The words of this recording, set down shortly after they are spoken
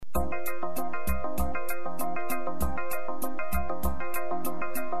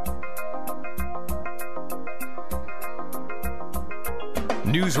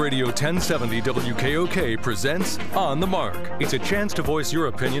News Radio 1070 WKOK presents On the Mark. It's a chance to voice your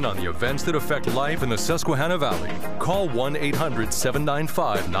opinion on the events that affect life in the Susquehanna Valley. Call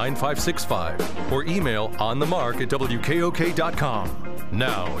 1-800-795-9565 or email onthemark@wkok.com.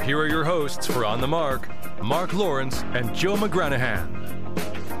 Now, here are your hosts for On the Mark, Mark Lawrence and Joe McGranahan.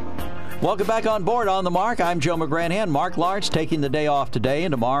 Welcome back on board On the Mark. I'm Joe McGranahan. Mark Lawrence taking the day off today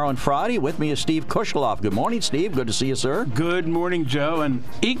and tomorrow and Friday. With me is Steve Kushaloff. Good morning, Steve. Good to see you, sir. Good morning, Joe, and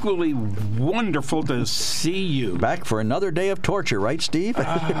equally wonderful to see you. Back for another day of torture, right, Steve?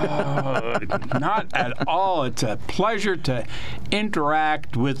 Not at all. It's a pleasure to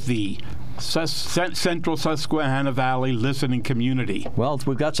interact with the Central Susquehanna Valley listening community. Well,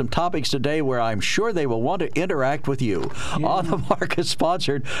 we've got some topics today where I'm sure they will want to interact with you. Yeah. On the Mark is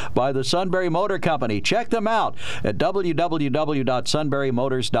sponsored by the Sunbury Motor Company. Check them out at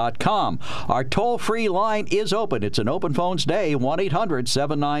www.sunburymotors.com. Our toll-free line is open. It's an open phones day,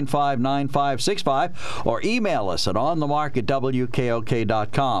 1-800-795-9565, or email us at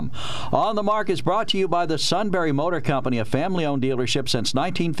onthemark@wkok.com. On the Mark is brought to you by the Sunbury Motor Company, a family-owned dealership since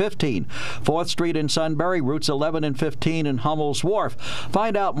 1915. 4th Street in Sunbury, routes 11 and 15 in Hummel's Wharf.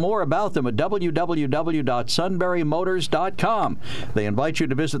 Find out more about them at www.sunburymotors.com. They invite you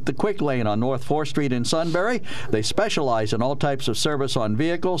to visit the Quick Lane on North 4th Street in Sunbury. They specialize in all types of service on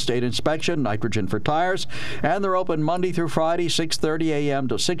vehicles, state inspection, nitrogen for tires, and they're open Monday through Friday, 6:30 a.m.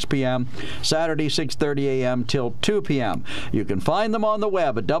 to 6 p.m., Saturday, 6:30 a.m. till 2 p.m. You can find them on the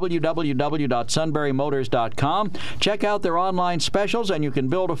web at www.sunburymotors.com. Check out their online specials, and you can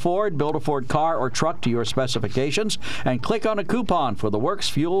build a Ford car or truck to your specifications, and click on a coupon for the Works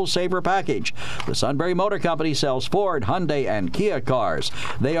Fuel Saver package. The Sunbury Motor Company sells Ford, Hyundai, and Kia cars.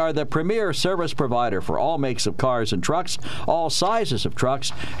 They are the premier service provider for all makes of cars and trucks, all sizes of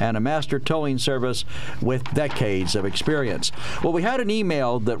trucks, and a master towing service with decades of experience. Well, we had an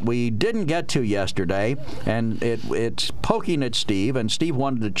email that we didn't get to yesterday, and it's poking at Steve, and Steve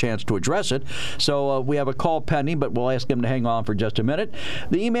wanted a chance to address it, so we have a call pending, but we'll ask him to hang on for just a minute.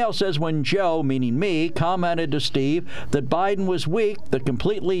 The email says, when Joe, meaning me, commented to Steve that Biden was weak,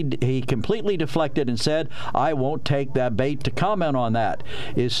 he completely deflected and said, I won't take that bait to comment on that.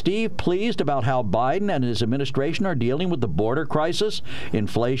 Is Steve pleased about how Biden and his administration are dealing with the border crisis,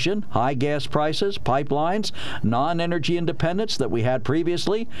 inflation, high gas prices, pipelines, non-energy independence that we had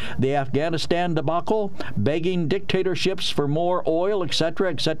previously, the Afghanistan debacle, begging dictatorships for more oil,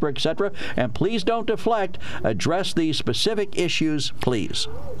 etc., etc., etc.? And please don't deflect. Address these specific issues, please.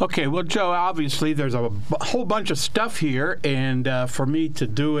 Okay, well, Joe, obviously there's a whole bunch of stuff here, and for me to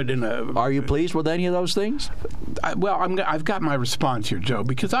do it in a... Are you pleased with any of those things? I've got my response here, Joe,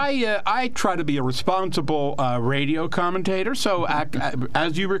 because I try to be a responsible radio commentator. So,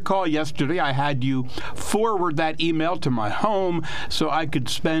 as you recall, yesterday I had you forward that email to my home so I could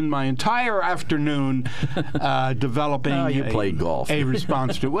spend my entire afternoon developing you played golf. A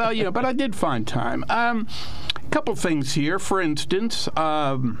response to... Well, but I did find time. Couple things here. For instance,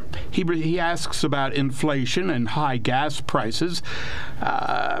 he asks about inflation and high gas prices.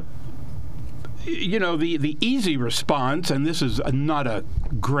 The easy response, and this is not a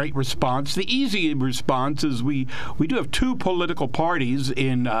great response, the easy response is we do have two political parties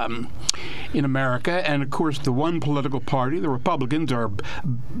in America, and of course the one political party, the Republicans, are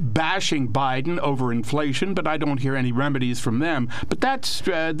bashing Biden over inflation, but I don't hear any remedies from them. But that's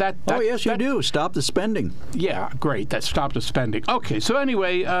you do. Stop the spending. Yeah, great. That stop the spending. Okay, so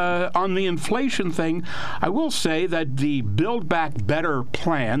anyway, on the inflation thing, I will say that the Build Back Better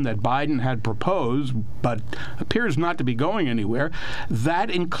plan that Biden had proposed, but appears not to be going anywhere, that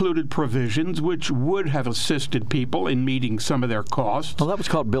included provisions which would have assisted people in meeting some of their costs. Well, that was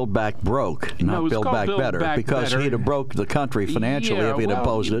called Build Back Broke, not Build Back Better, because he'd have broke the country financially if he'd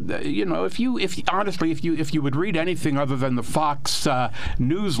opposed it. If you would read anything other than the Fox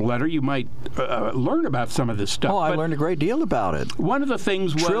newsletter, you might learn about some of this stuff. Oh, I learned a great deal about it. One of the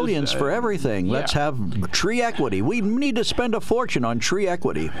things was trillions for everything. Yeah. Let's have tree equity. We need to spend a fortune on tree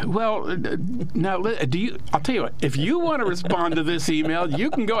equity. Well, now, I'll tell you what, if you want to respond to this email, you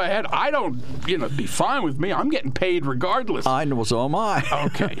can go ahead. I don't, be fine with me. I'm getting paid regardless. I know, so am I.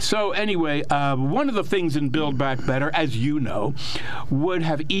 Okay, so anyway, one of the things in Build Back Better, as you know, would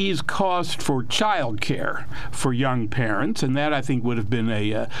have eased cost for child care for young parents, and that I think would have been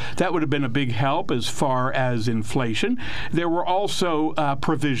a big help as far as inflation. There were also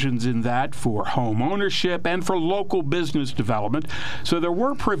provisions in that for home ownership and for local business development. So there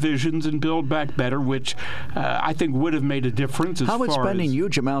were provisions in Build Back Better, which I think would have made a difference. How would spending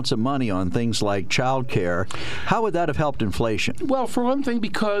huge amounts of money on things like child care, how would that have helped inflation? Well, for one thing,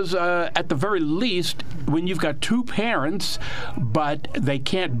 because at the very least, when you've got two parents, but they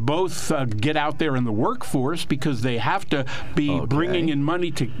can't both get out there in the workforce because they have to be bringing in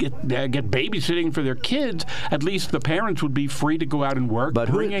money to get babysitting for their kids, at least the parents would be free to go out and work,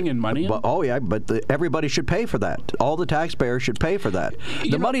 bringing in money. Everybody should pay for that. All the taxpayers should pay for that.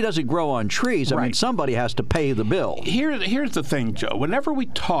 The money doesn't grow on trees. I mean, somebody has to pay the bill. Here's the thing, Joe. Whenever we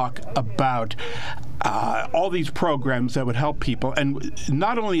talk about all these programs that would help people, and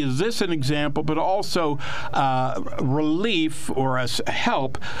not only is this an example, but also relief or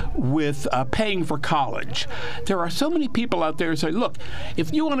help with paying for college. There are so many people out there who say, look,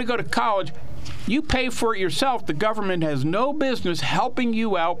 if you want to go to college, you pay for it yourself. The government has no business helping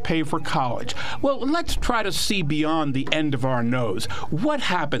you out pay for college. Well, let's try to see beyond the end of our nose. What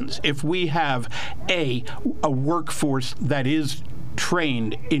happens if we have a workforce that is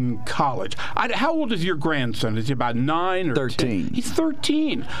trained in college? How old is your grandson? Is he about 9 or 13? 10? He's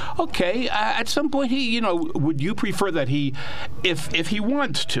 13. Okay. At some point, would you prefer that if he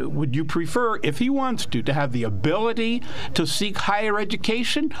wants to, would you prefer, if he wants to have the ability to seek higher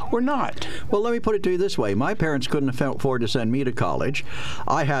education or not? Well, let me put it to you this way. My parents couldn't afford to send me to college.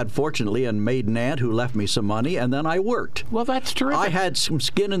 I had, fortunately, a maiden aunt who left me some money, and then I worked. Well, that's terrific. I had some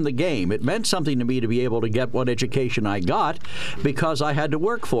skin in the game. It meant something to me to be able to get what education I got because I had to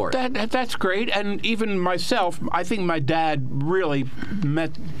work for it. That's great. And even myself, I think my dad really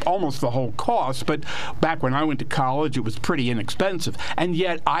met almost the whole cost. But back when I went to college, it was pretty inexpensive. And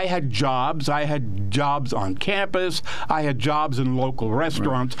yet I had jobs. I had jobs on campus. I had jobs in local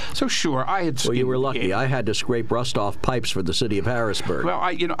restaurants. Right. So sure, I had. Well, you were lucky. I had to scrape rust off pipes for the city of Harrisburg. Well,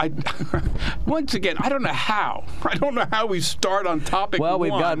 once again, I don't know how. I don't know how we start on topic one.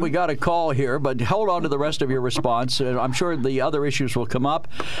 Well, we got a call here, but hold on to the rest of your response. I'm sure the other issues will come up.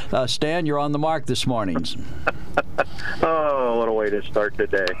 Stan, you're on the mark this morning. Oh, what a way to start the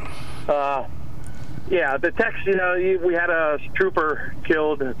day. The Texas, we had a trooper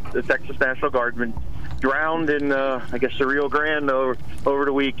killed, the Texas National Guardman, drowned in, I guess, the Rio Grande over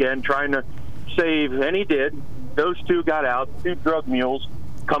the weekend, trying to save, and he did. Those two got out, two drug mules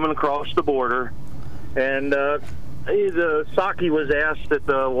coming across the border, and the Psaki was asked at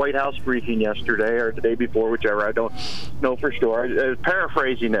the White House briefing yesterday or the day before, whichever. I don't know for sure.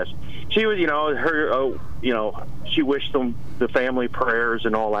 Paraphrasing this, she was, she wished them the family prayers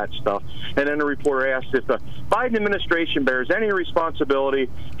and all that stuff. And then the reporter asked if the Biden administration bears any responsibility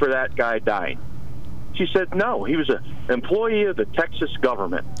for that guy dying. She said no. He was an employee of the Texas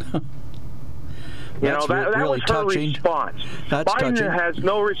government. That was her touching. response. That's Biden touching. has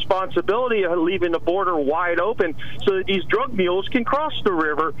no responsibility of leaving the border wide open so that these drug mules can cross the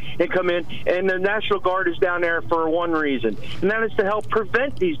river and come in, and the National Guard is down there for one reason, and that is to help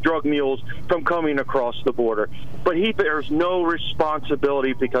prevent these drug mules from coming across the border. But he bears no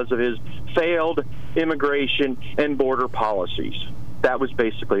responsibility because of his failed immigration and border policies. That was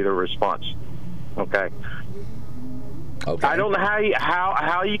basically the response. Okay. I don't know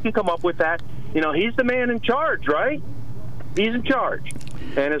how you can come up with that. He's the man in charge, right? He's in charge.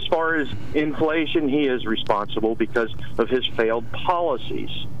 And as far as inflation, he is responsible because of his failed policies.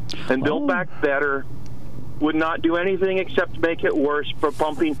 And Build Back Better would not do anything except make it worse for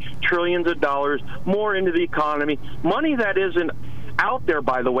pumping trillions of dollars more into the economy. Money that isn't out there,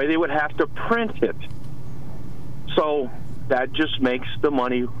 by the way. They would have to print it. So that just makes the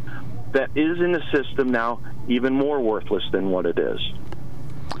money that is in the system now even more worthless than what it is.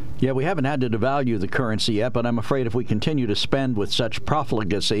 Yeah, we haven't had to devalue the currency yet, but I'm afraid if we continue to spend with such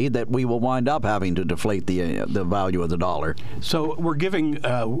profligacy that we will wind up having to deflate the value of the dollar. So we're giving,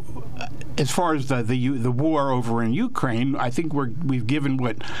 as far as the war over in Ukraine, I think we've given,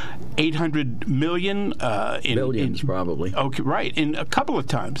 what, 800 million? Billions, probably. Okay, right, in a couple of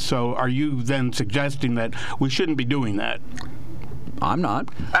times. So are you then suggesting that we shouldn't be doing that? I'm not.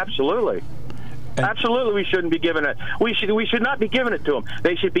 Absolutely. Absolutely, we shouldn't be giving it. We should not be giving it to them.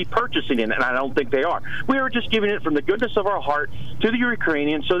 They should be purchasing it, and I don't think they are. We are just giving it from the goodness of our heart to the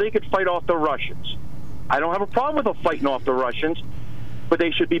Ukrainians so they could fight off the Russians. I don't have a problem with them fighting off the Russians, but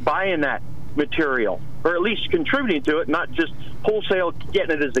they should be buying that material, or at least contributing to it, not just wholesale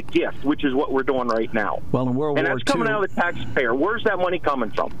getting it as a gift, which is what we're doing right now. Well, in World War II... And that's coming out of the taxpayer. Where's that money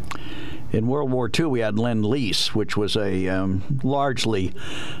coming from? In World War II, we had Lend-Lease, which was a largely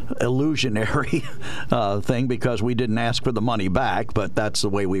illusionary thing because we didn't ask for the money back, but that's the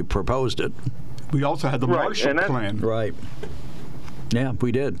way we proposed it. We also had the Marshall Plan. Right. Yeah,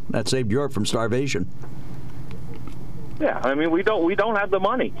 we did. That saved Europe from starvation. Yeah, I mean, we don't have the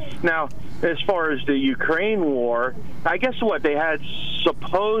money. Now, as far as the Ukraine war, I guess what they had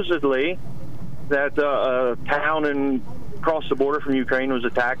supposedly that a town across the border from Ukraine was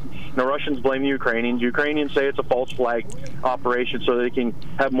attacked. And the Russians blame the Ukrainians. Ukrainians say it's a false flag operation so they can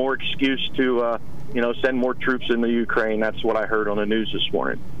have more excuse to send more troops into Ukraine. That's what I heard on the news this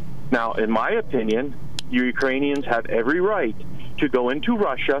morning. Now, in my opinion, Ukrainians have every right to go into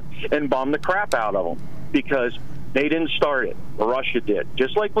Russia and bomb the crap out of them because they didn't start it. Russia did.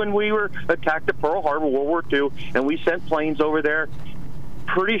 Just like when we were attacked at Pearl Harbor, World War II, and we sent planes over there.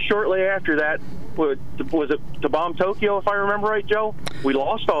 Pretty shortly after that, was it to bomb Tokyo, if I remember right, Joe? We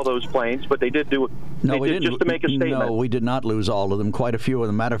lost all those planes, but they did do it. No, we didn't. Just to make a statement. No, we did not lose all of them. Quite a few of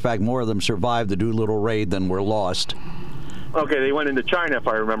them. Matter of fact, more of them survived the Doolittle raid than were lost. Okay, they went into China, if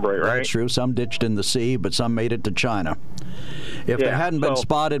I remember right. That's true. Some ditched in the sea, but some made it to China. If they hadn't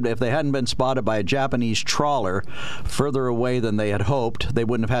been spotted by a Japanese trawler further away than they had hoped, they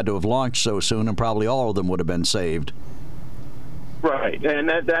wouldn't have had to have launched so soon, and probably all of them would have been saved. Right, and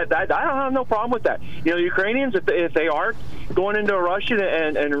that I don't have no problem with that. You know, the Ukrainians, if they are going into Russia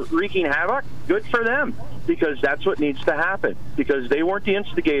and wreaking havoc, good for them, because that's what needs to happen. Because they weren't the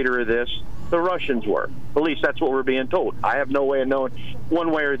instigator of this; the Russians were. At least that's what we're being told. I have no way of knowing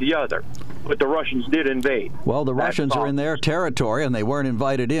one way or the other. But the Russians did invade. Well, the Russians are in their territory, and they weren't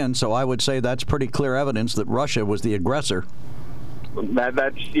invited in. So I would say that's pretty clear evidence that Russia was the aggressor. That's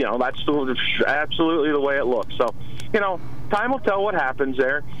absolutely the way it looks. So, time will tell what happens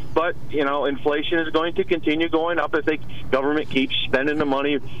there. But, inflation is going to continue going up if the government keeps spending the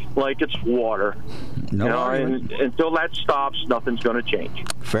money like it's water. And until that stops, nothing's going to change.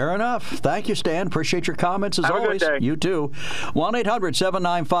 Fair enough. Thank you, Stan. Appreciate your comments as always. Have a good day. You too.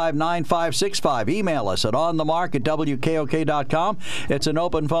 1-800-795-9565. Email us at onthemark@wkok.com. It's an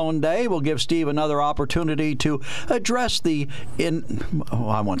open phone day. We'll give Steve another opportunity to address I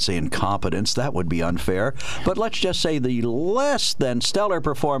won't say incompetence. That would be unfair. But let's just say the less than stellar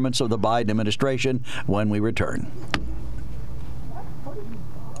performance of the Biden administration when we return.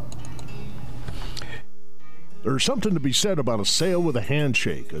 There's something to be said about a sale with a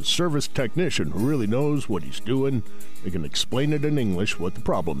handshake, a service technician who really knows what he's doing. They can explain it in English what the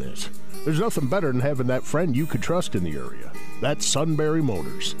problem is. There's nothing better than having that friend you could trust in the area. That's Sunbury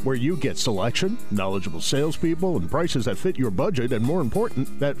Motors, where you get selection, knowledgeable salespeople, and prices that fit your budget, and more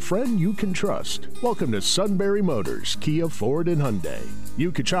important, that friend you can trust. Welcome to Sunbury Motors, Kia, Ford, and Hyundai. You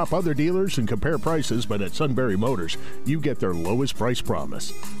could shop other dealers and compare prices, but at Sunbury Motors, you get their lowest price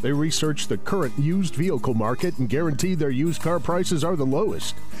promise. They research the current used vehicle market and guarantee their used car prices are the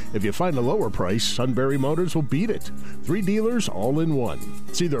lowest. If you find a lower price, Sunbury Motors will beat it. 3 dealers all in one.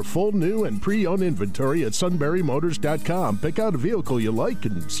 See their full new and pre-owned inventory at sunburymotors.com. Pick out a vehicle you like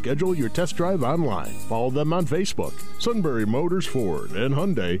and schedule your test drive online. Follow them on Facebook. Sunbury Motors Ford and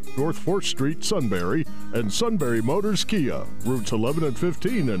Hyundai, North 4th Street, Sunbury, and Sunbury Motors Kia, routes 11 and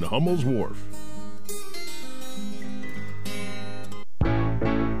 15 in Hummel's Wharf.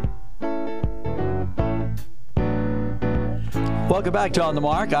 Welcome back to On the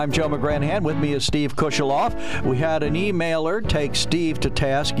Mark. I'm Joe McGranahan. With me is Steve Kusheloff. We had an emailer take Steve to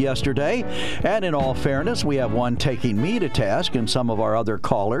task yesterday, and in all fairness, we have one taking me to task and some of our other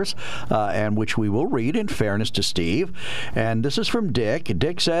callers, and which we will read in fairness to Steve. And this is from Dick.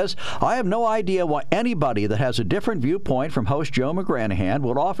 Dick says, I have no idea why anybody that has a different viewpoint from host Joe McGranahan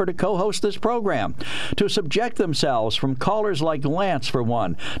would offer to co-host this program, to subject themselves from callers like Lance, for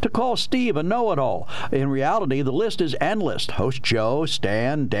one, to call Steve a know-it-all. In reality, the list is endless. Host Joe,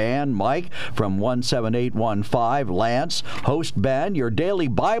 Stan, Dan, Mike from 17815, Lance, host Ben, your daily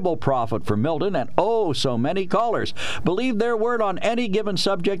Bible prophet for Milton, and oh, so many callers. Believe their word on any given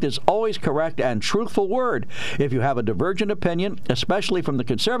subject is always correct and truthful word. If you have a divergent opinion, especially from the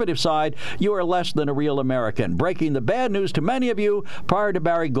conservative side, you are less than a real American. Breaking the bad news to many of you, prior to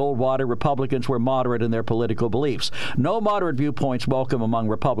Barry Goldwater, Republicans were moderate in their political beliefs. No moderate viewpoints welcome among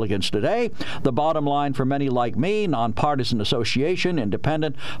Republicans today. The bottom line for many like me, nonpartisan association,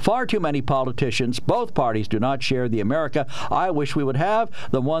 independent, far too many politicians. Both parties do not share the America I wish we would have,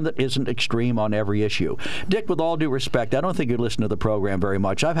 the one that isn't extreme on every issue. Dick, with all due respect, I don't think you listen to the program very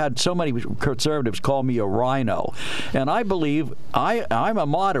much. I've had so many conservatives call me a rhino, and I believe I'm a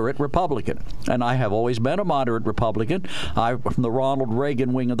moderate Republican, and I have always been a moderate Republican. I'm from the Ronald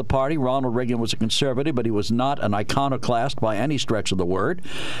Reagan wing of the party. Ronald Reagan was a conservative, but he was not an iconoclast by any stretch of the word.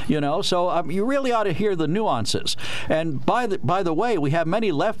 So you really ought to hear the nuances. And by the way, we have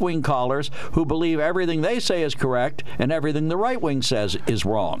many left-wing callers who believe everything they say is correct and everything the right wing says is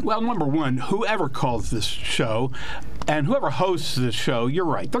wrong. Well, number one, whoever calls this show and whoever hosts this show, you're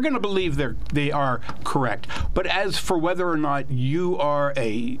right. They're going to believe they are correct. But as for whether or not you are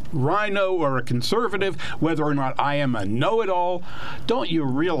a rhino or a conservative, whether or not I am a know-it-all, don't you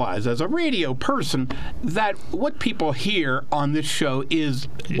realize as a radio person that what people hear on this show is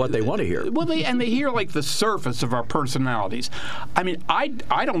what they want to hear. Well, they hear like the surface of our personalities. I mean, I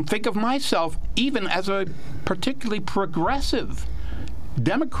don't think of myself even as a particularly progressive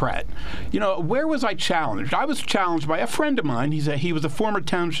Democrat. You know, where was I challenged? I was challenged by a friend of mine. He was a former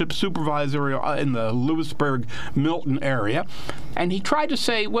township supervisor in the Lewisburg, Milton area, and he tried to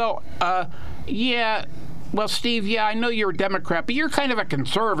say, well, Steve, I know you're a Democrat, but you're kind of a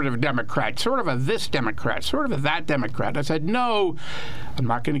conservative Democrat, sort of a this Democrat, sort of a that Democrat. I said, no, I'm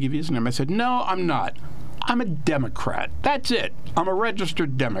not going to give you his name. I said, no, I'm not. I'm a Democrat. That's it. I'm a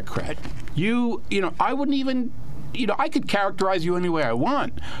registered Democrat. I wouldn't even, I could characterize you any way I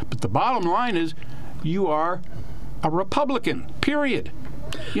want, but the bottom line is you are a Republican, period.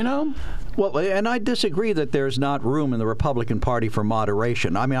 Well, and I disagree that there's not room in the Republican Party for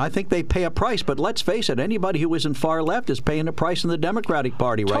moderation. I mean, I think they pay a price, but let's face it, anybody who isn't far left is paying a price in the Democratic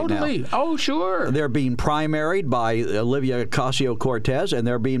Party right now. Totally. Oh, sure. They're being primaried by Olivia Ocasio-Cortez, and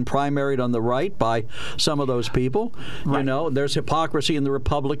they're being primaried on the right by some of those people. Right. There's hypocrisy in the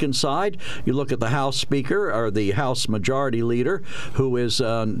Republican side. You look at the House Speaker, or the House Majority Leader, who is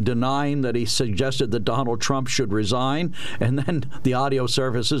denying that he suggested that Donald Trump should resign, and then the audio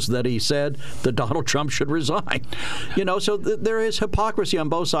surfaces that he said that Donald Trump should resign. So there is hypocrisy on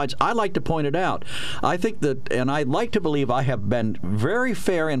both sides. I like to point it out. I think that, and I like to believe I have been very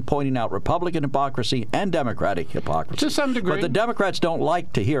fair in pointing out Republican hypocrisy and Democratic hypocrisy. To some degree. But the Democrats don't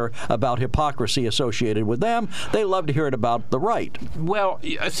like to hear about hypocrisy associated with them. They love to hear it about the right. Well,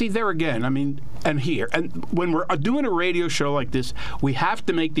 see, there again, and when we're doing a radio show like this, we have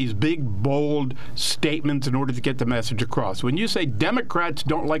to make these big, bold statements in order to get the message across. When you say Democrats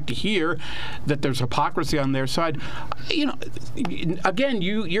don't like to hear that there's hypocrisy on their side, again,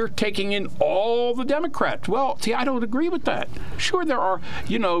 you're taking in all the Democrats. Well, see, I don't agree with that. Sure, there are,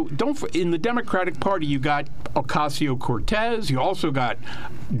 in the Democratic Party, you got Ocasio-Cortez, you also got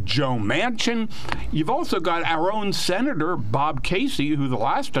Joe Manchin, you've also got our own Senator, Bob Casey, who the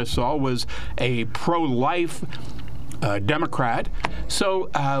last I saw was a pro-life Democrat. So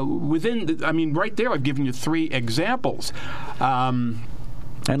right there, I've given you 3 examples.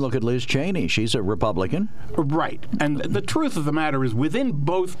 And look at Liz Cheney. She's a Republican. Right. And the truth of the matter is, within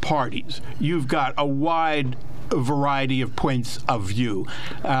both parties, you've got a wide variety of points of view.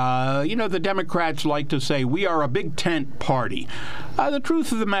 The Democrats like to say, we are a big tent party. The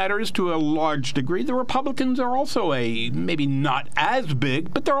truth of the matter is, to a large degree, the Republicans are also maybe not as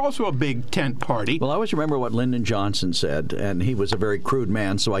big, but they're also a big tent party. Well, I always remember what Lyndon Johnson said, and he was a very crude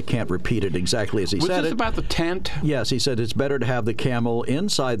man, so I can't repeat it exactly as he said it. Was this about the tent? Yes, he said it's better to have the camel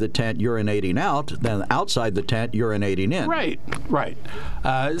inside the tent urinating out than outside the tent urinating in. Right.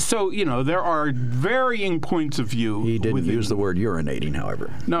 So, there are varying points of view. He didn't use the word urinating,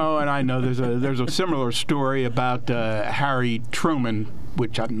 however. No, and I know there's a similar story about Harry Truman,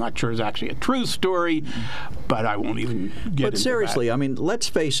 which I'm not sure is actually a true story, but I won't even get into that. But seriously, let's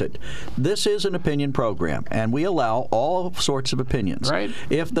face it. This is an opinion program, and we allow all sorts of opinions. Right.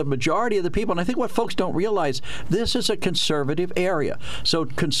 If the majority of the people, and I think what folks don't realize, this is a conservative area. So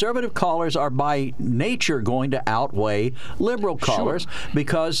conservative callers are by nature going to outweigh liberal callers,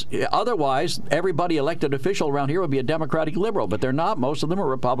 because otherwise everybody elected official around here would be a Democratic liberal, but they're not. Most of them are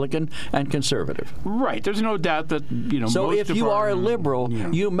Republican and conservative. Right. There's no doubt that, So most if of you are a liberal,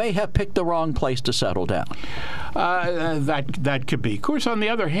 Yeah. you may have picked the wrong place to settle down. That could be. Of course, on the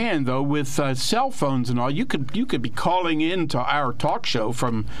other hand, though, with cell phones and all, you could be calling in to our talk show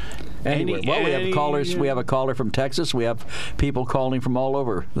from anywhere. We have callers. We have a caller from Texas. We have people calling from all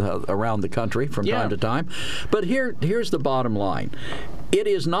over around the country from time to time. But here's the bottom line. It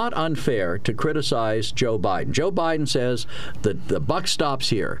is not unfair to criticize Joe Biden. Joe Biden says that the buck stops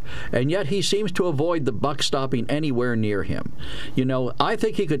here, and yet he seems to avoid the buck stopping anywhere near him. I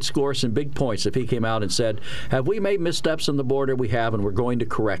think he could score some big points if he came out and said, have we made missteps on the border? We have, and we're going to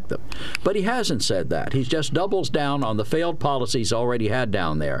correct them. But he hasn't said that. He just doubles down on the failed policies already had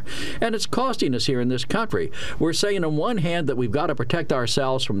down there. And it's costing us here in this country. We're saying on one hand that we've got to protect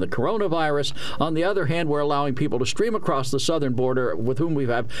ourselves from the coronavirus. On the other hand, we're allowing people to stream across the southern border with whom we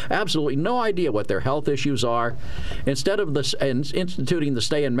have absolutely no idea what their health issues are. Instead of this, instituting the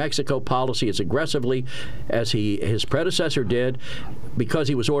stay in Mexico policy as aggressively as his predecessor did, because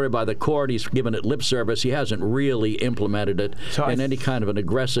he was ordered by the court, he's given it lip service. He hasn't really implemented it in any kind of an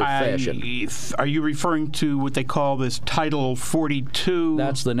aggressive fashion. Are you referring to what they call this Title 42?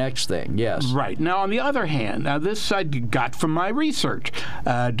 That's the next thing, yes. Right. Now, on the other hand, this I got from my research.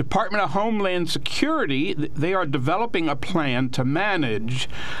 Department of Homeland Security, they are developing a plan to manage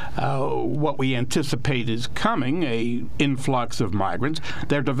what we anticipate is coming, a influx of migrants.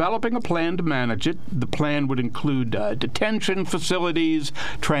 They're developing a plan to manage it. The plan would include detention facilities,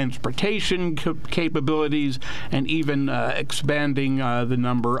 transportation capabilities, and even expanding the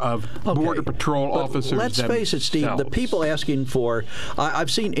number of Border Patrol officers. Let's face it, Steve, the people asking for,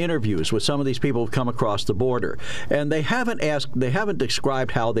 I've seen interviews with some of these people who've come across the border, and they haven't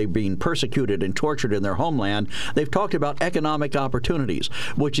described how they've been persecuted and tortured in their homeland. They've talked about economic opportunities,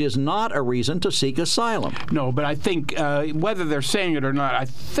 which is not a reason to seek asylum. No, but I think whether they're saying it or not, I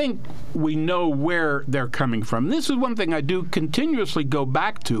think we know where they're coming from. This is one thing I do continuously go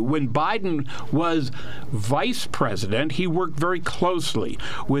back to. When Biden was vice president, he worked very closely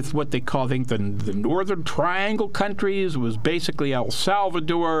with what they call, I think, the Northern Triangle countries. It was basically El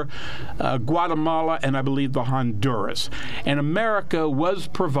Salvador, Guatemala, and I believe the Honduras. And America was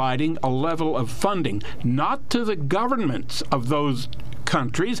providing a level of funding, not to the governments of those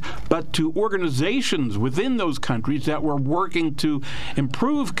countries, but to organizations within those countries that were working to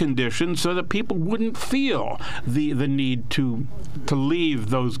improve conditions so that people wouldn't feel the need to leave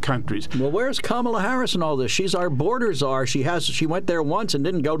those countries. Well, where's Kamala Harris in all this? She's our border czar. She went there once and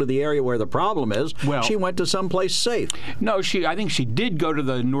didn't go to the area where the problem is. Well, she went to someplace safe. No, I think she did go to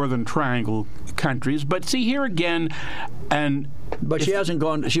the Northern Triangle countries, but see here again, but she hasn't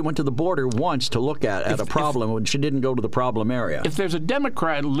gone. She went to the border once to look at a problem, and she didn't go to the problem area. If there's a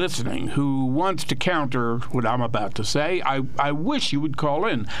Democrat listening who wants to counter what I'm about to say, I wish you would call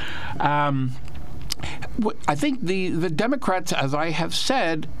in. I think the Democrats, as I have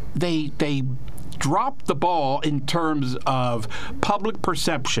said, they dropped the ball in terms of public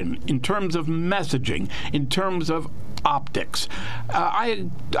perception, in terms of messaging, in terms of optics. I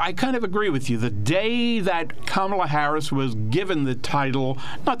kind of agree with you. The day that Kamala Harris was given the title,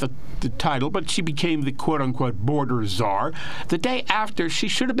 not the title, but she became the quote-unquote border czar, the day after, she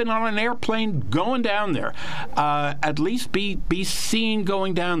should have been on an airplane going down there, at least be seen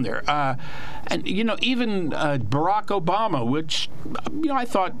going down there. And, even Barack Obama, which, I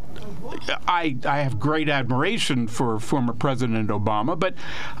thought, I have great admiration for former President Obama, but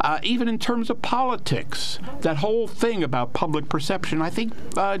even in terms of politics, that whole thing about public perception, I think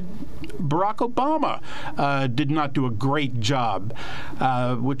Barack Obama did not do a great job,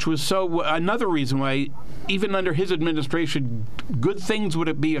 which was another reason why, even under his administration, good things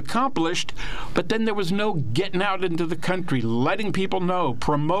would be accomplished, but then there was no getting out into the country, letting people know,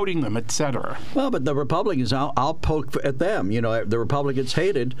 promoting them, etc. Well, but the Republicans, I'll poke at them. The Republicans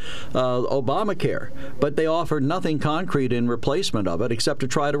hated Obamacare, but they offered nothing concrete in replacement of it except to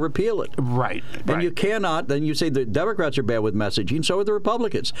try to repeal it. Right. And you cannot, then you say the Democrats are bad with messaging, so are the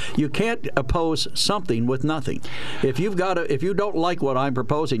Republicans. You can't oppose something with nothing. If you don't like what I'm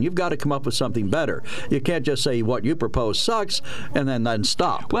proposing, you've got to come up with something better. You can't just say what you propose sucks and then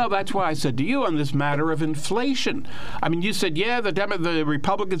stop. Well, that's why I said to you on this matter of inflation. I mean, you said, the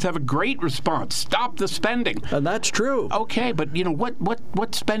Republicans have a great response. Stop the spending. And that's true. Okay, but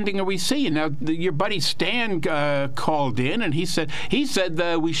what spending are we seeing now? Your buddy Stan called in and he said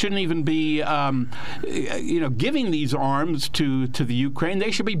that we shouldn't even be giving these arms to the Ukraine.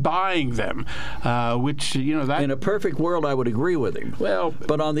 They should be buying them. Which that in a perfect world, I would agree with him. Well,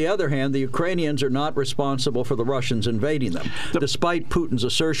 but on the other hand, the Ukrainians are not responsible for the Russians invading them. Despite Putin's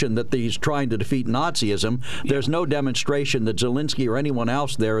assertion that he's trying to defeat Nazism, there's no demonstration that Zelensky or anyone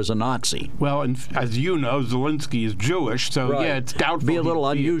else there is a Nazi. Well, and as you know, Zelensky is Jewish, so right. It's doubtful. It'd be a little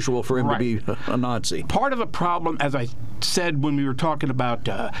unusual for him right. to be a Nazi. Part of the problem, as I said when we were talking about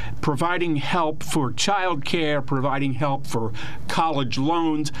providing help for child care, providing help for college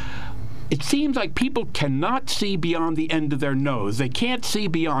loans, it seems like people cannot see beyond the end of their nose. They can't see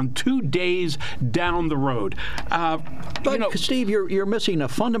beyond 2 days down the road. But, Steve, you're missing a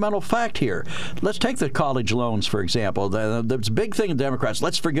fundamental fact here. Let's take the college loans, for example. The big thing in Democrats,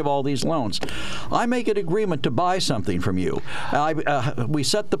 let's forgive all these loans. I make an agreement to buy something from you. We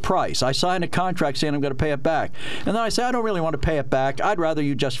set the price. I sign a contract saying I'm going to pay it back. And then I say, I don't really want to pay it back. I'd rather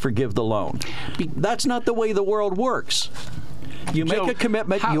you just forgive the loan. That's not the way the world works. You make a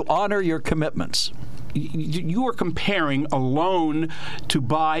commitment, you honor your commitments. you are comparing a loan to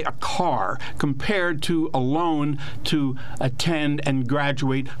buy a car compared to a loan to attend and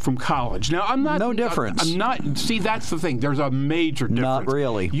graduate from college. Now, I'm not... No difference. I'm not... See, that's the thing. There's a major difference. Not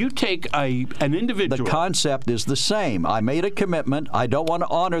really. You take an individual... The concept is the same. I made a commitment. I don't want to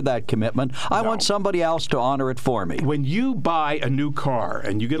honor that commitment. I want somebody else to honor it for me. When you buy a new car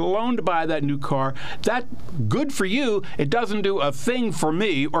and you get a loan to buy that new car, that's good for you. It doesn't do a thing for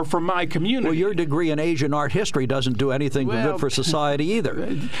me or for my community. Well, your degree in Asian art history doesn't do anything good for society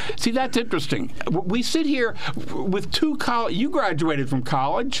either. See, that's interesting. We sit here with two college. You graduated from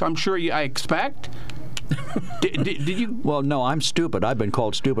college, I'm sure I expect. Did you? Well, no, I'm stupid. I've been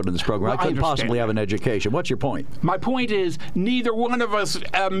called stupid in this program. Well, I couldn't possibly have an education. What's your point? My point is, neither one of us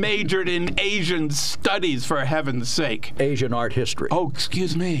majored in Asian studies, for heaven's sake. Asian art history. Oh,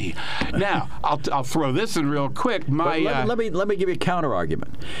 excuse me. Now, I'll throw this in real quick. Let me give you a counter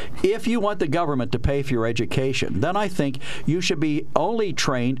argument. If you want the government to pay for your education, then I think you should be only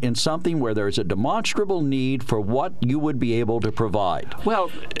trained in something where there's a demonstrable need for what you would be able to provide. Well,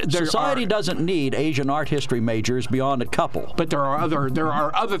 society doesn't need Asian art history majors beyond a couple. But there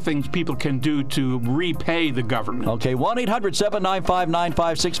are other things people can do to repay the government. Okay,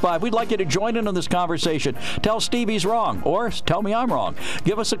 1-800-795-9565. We'd like you to join in on this conversation. Tell Steve he's wrong, or tell me I'm wrong.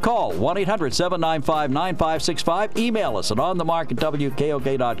 Give us a call, 1-800-795-9565. Email us at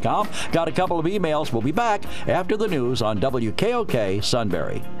onthemark@wkok.com. Got a couple of emails. We'll be back after the news on WKOK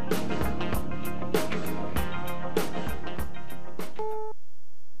Sunbury.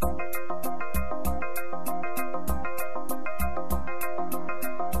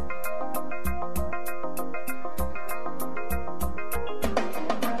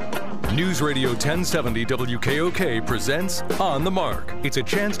 News Radio 1070 WKOK presents On the Mark. It's a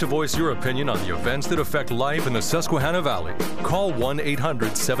chance to voice your opinion on the events that affect life in the Susquehanna Valley. Call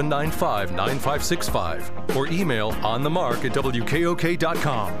 1-800-795-9565 or email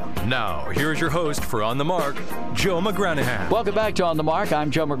onthemark@wkok.com. Now, here's your host for On the Mark, Joe McGranahan. Welcome back to On the Mark.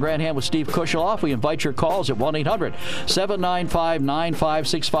 I'm Joe McGranahan with Steve Kusheloff. We invite your calls at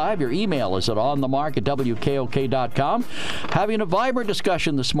 1-800-795-9565. Your email is at onthemark@wkok.com. Having a vibrant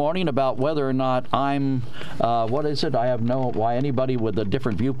discussion this morning about whether or not I'm, I have why anybody with a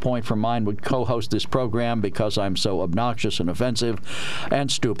different viewpoint from mine would co-host this program because I'm so obnoxious and offensive and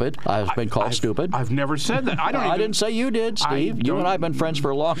stupid. I've been called stupid. I've never said that. I didn't say you did, Steve. You and I have been friends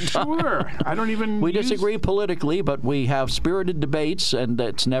for a long time. Sure. I don't even We disagree politically, but we have spirited debates, and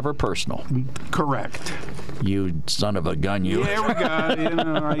it's never personal. Correct. You son of a gun, you. There we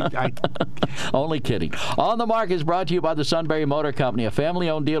go. Only kidding. On the Mark is brought to you by the Sunbury Motor Company, a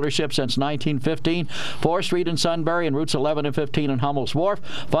family-owned dealership since 1915. 4th Street in Sunbury and routes 11 and 15 in Hummel's Wharf.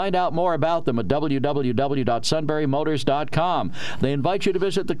 Find out more about them at www.sunburymotors.com. They invite you to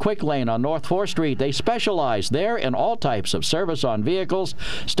visit the Quick Lane on North 4th Street. They specialize there in all types of service on vehicles,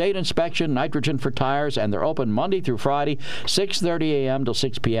 state inspection, nitrogen for tires, and they're open Monday through Friday, 6:30 a.m. till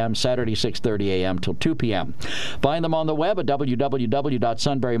 6 p.m., Saturday 6:30 a.m. till 2 p.m. Find them on the web at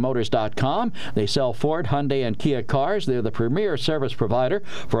www.sunburymotors.com. They sell Ford, Hyundai, and Kia cars. They're the premier service provider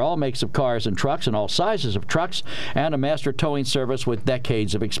for all makes of cars and trucks and all sizes of trucks, and a master towing service with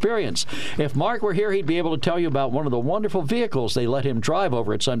decades of experience. If Mark were here, he'd be able to tell you about one of the wonderful vehicles they let him drive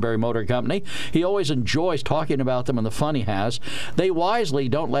over at Sunbury Motor Company. He always enjoys talking about them and the fun he has. They wisely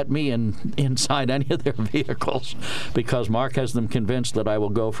don't let me inside any of their vehicles because Mark has them convinced that I will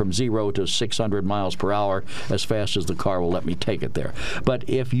go from 0 to 600 miles per hour as fast as the car will let me take it there. But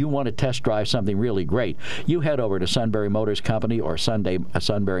if you want to test drive something really great, you head over to Sunbury Motors Company or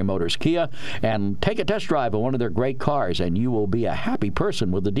Sunbury Motors Kia and take a test drive of one of their great cars, and you will be a happy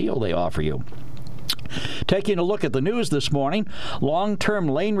person with the deal they offer you. Taking a look at the news this morning, long-term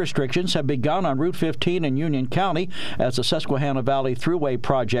lane restrictions have begun on Route 15 in Union County as the Susquehanna Valley Thruway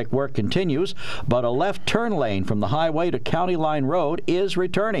project work continues, but a left turn lane from the highway to County Line Road is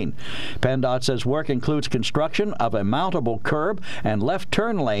returning. PennDOT says work includes construction of a mountable curb and left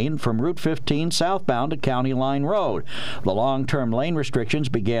turn lane from Route 15 southbound to County Line Road. The long-term lane restrictions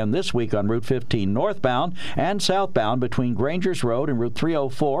began this week on Route 15 northbound and southbound between Grangers Road and Route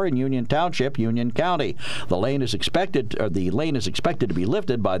 304 in Union Township, Union County. The lane is expected to be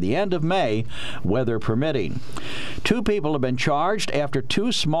lifted by the end of May, weather permitting. 2 people have been charged after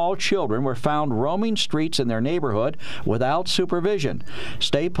 2 small children were found roaming streets in their neighborhood without supervision.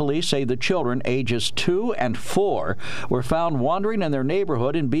 State police say the children, ages 2 and 4, were found wandering in their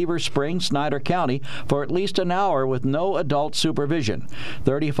neighborhood in Beaver Springs, Snyder County, for at least an hour with no adult supervision.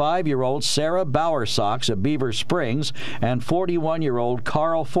 35-year-old Sarah Bowersox of Beaver Springs and 41-year-old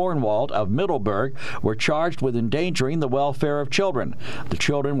Carl Fornwald of Middleburg were charged with endangering the welfare of children. The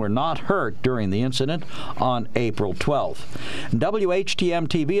children were not hurt during the incident on April 12th.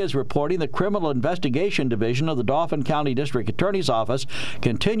 WHTM-TV is reporting the Criminal Investigation Division of the Dauphin County District Attorney's Office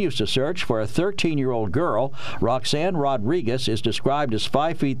continues to search for a 13-year-old girl. Roxanne Rodriguez is described as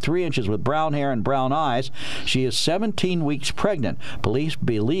 5 feet 3 inches with brown hair and brown eyes. She is 17 weeks pregnant. Police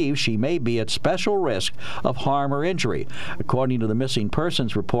believe she may be at special risk of harm or injury. According to the missing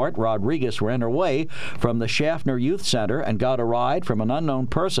persons report, Rodriguez ran away from the Schaffner Youth Center and got a ride from an unknown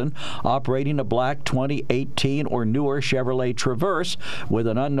person operating a black 2018 or newer Chevrolet Traverse with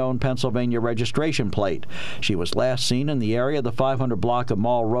an unknown Pennsylvania registration plate. She was last seen in the area of the 500 block of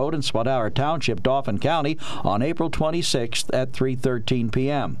Mall Road in Spadara Township, Dauphin County, on April 26th at 3:13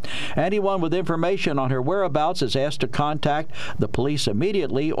 p.m. Anyone with information on her whereabouts is asked to contact the police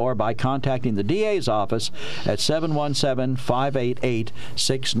immediately or by contacting the DA's office at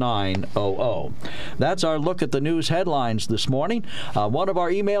 717-588-6900. That's our look at the news headlines this morning. One of our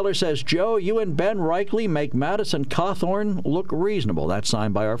emailers says, Joe, you and Ben Reichley make Madison Cawthorn look reasonable. That's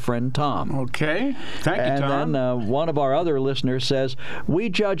signed by our friend Tom. Okay. Thank you, Tom. And then one of our other listeners says, we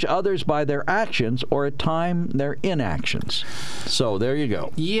judge others by their actions or at times their inactions. So there you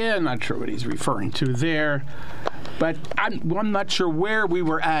go. Yeah, I'm not sure what he's referring to there. But I'm not sure where we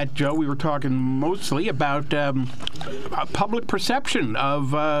were at, Joe. We were talking mostly about public perception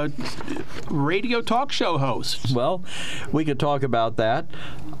of radio talk show hosts. Well, we could talk about that.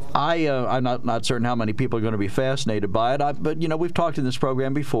 I'm not certain how many people are going to be fascinated by it, but we've talked in this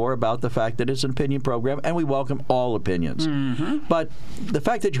program before about the fact that it's an opinion program, and we welcome all opinions. Mm-hmm. But the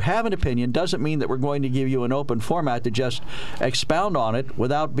fact that you have an opinion doesn't mean that we're going to give you an open format to just expound on it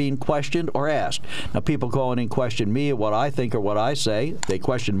without being questioned or asked. Now, people call in and question me what I think or what I say. They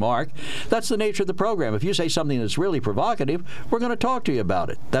question Mark. That's the nature of the program. If you say something that's really provocative, we're going to talk to you about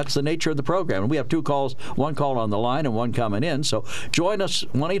it. That's the nature of the program. And we have two calls, one call on the line and one coming in. So join us,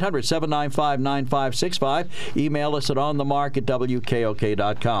 1-800-795-9565. Email us at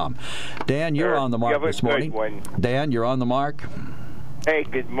onthemark@wkok.com. Dan, you're on the mark this morning. Dan, you're on the mark. Hey,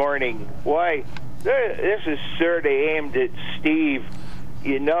 good morning. Why, this is sort of aimed at Steve.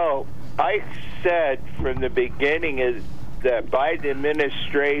 I said from the beginning of the Biden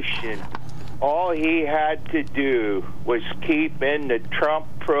administration, all he had to do was keep in the Trump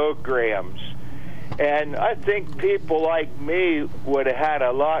programs. And I think people like me would have had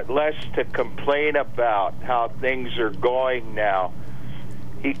a lot less to complain about how things are going now.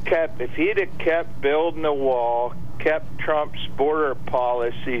 If he'd have kept building the wall, kept Trump's border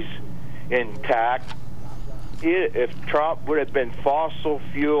policies intact, if Trump would have been fossil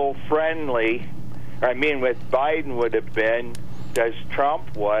fuel friendly, what Biden would have been, as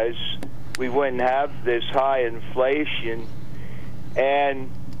Trump was, we wouldn't have this high inflation.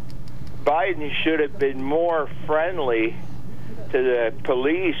 And Biden should have been more friendly to the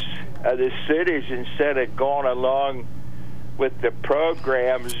police of the cities instead of going along with the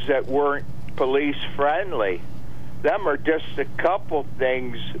programs that weren't police friendly. Them are just a couple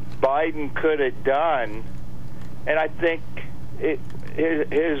things Biden could have done, and I think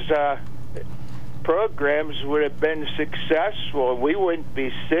his programs would have been successful. We wouldn't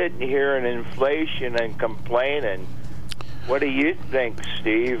be sitting here in inflation and complaining. What do you think,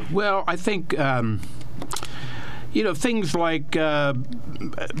 Steve? Well, I think things like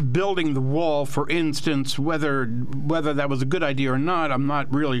building the wall, for instance, whether that was a good idea or not, I'm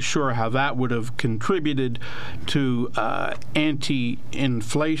not really sure how that would have contributed to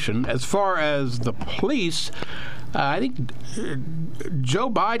anti-inflation. As far as the police, I think Joe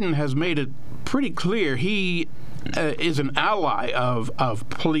Biden has made it pretty clear he is an ally of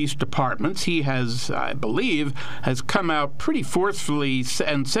police departments. He has, I believe, has come out pretty forcefully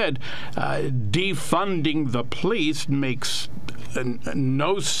and said defunding the police makes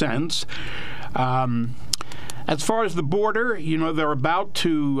no sense. As far as the border, they're about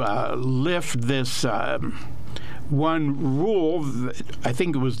to lift this one rule. I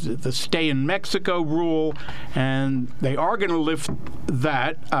think it was the stay in Mexico rule, and they are going to lift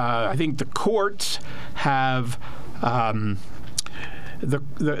that. I think the courts have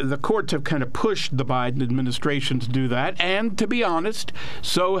the courts have kind of pushed the Biden administration to do that, and to be honest,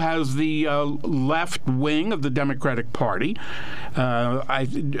 so has the left wing of the Democratic Party.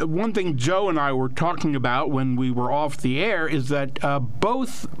 One thing Joe and I were talking about when we were off the air is that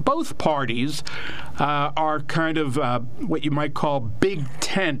both parties are kind of what you might call big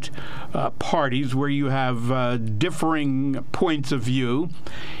tent parties, where you have differing points of view,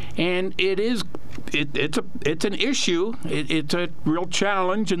 and it's an issue. It's a real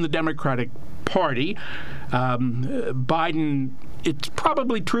challenge in the Democratic Party. Biden it's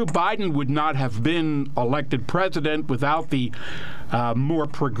probably true Biden would not have been elected president without the more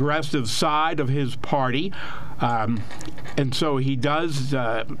progressive side of his party. And so he does,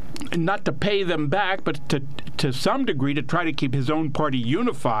 not to pay them back, but to some degree to try to keep his own party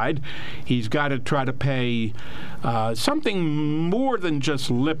unified, he's got to try to pay something more than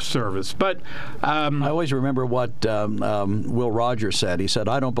just lip service. But I always remember what Will Rogers said. He said,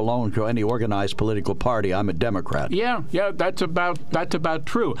 "I don't belong to any organized political party. I'm a Democrat." Yeah, that's about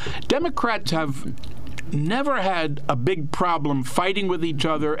true. Democrats have never had a big problem fighting with each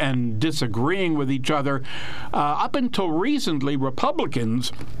other and disagreeing with each other. Up until recently,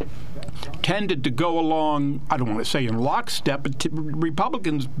 Republicans tended to go along, I don't want to say in lockstep, but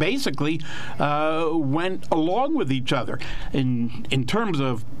Republicans basically went along with each other. In terms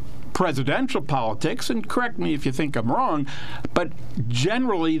of presidential politics, and correct me if you think I'm wrong, but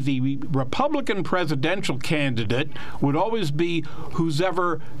generally the Republican presidential candidate would always be who's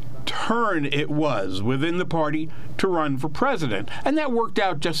ever turn it was within the party to run for president. And that worked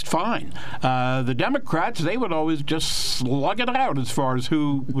out just fine. The Democrats, they would always just slug it out as far as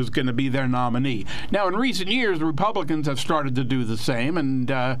who was going to be their nominee. Now, in recent years, the Republicans have started to do the same, and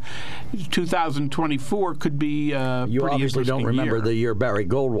 2024 could be You obviously don't remember the year Barry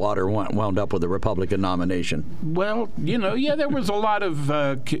Goldwater wound up with a Republican nomination. Well, there was a lot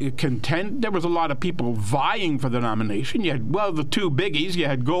of content. There was a lot of people vying for the nomination. You had, the two biggies. You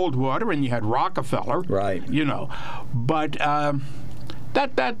had Goldwater and you had Rockefeller. Right. But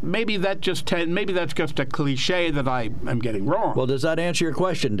maybe that's just a cliche that I am getting wrong. Well, does that answer your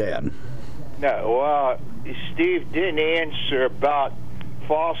question, Dan? No. Well, Steve didn't answer about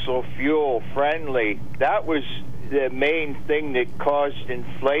fossil fuel friendly. That was the main thing that caused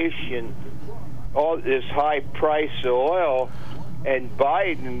inflation, all this high price of oil, and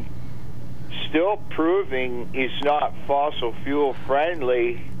Biden still proving he's not fossil fuel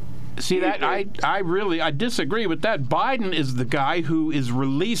friendly. See, that I disagree with that. Biden is the guy who is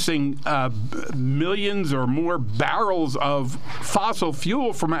releasing millions or more barrels of fossil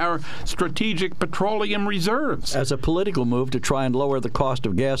fuel from our strategic petroleum reserves. As a political move to try and lower the cost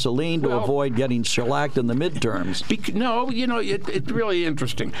of gasoline to avoid getting shellacked in the midterms. It's really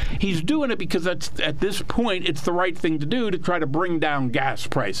interesting. He's doing it because at this point it's the right thing to do to try to bring down gas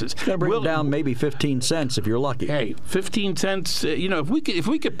prices. Bring them down maybe 15 cents if you're lucky. Hey, 15 cents. If we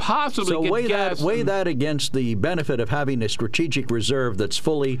could possibly weigh gas that against the benefit of having a strategic reserve that's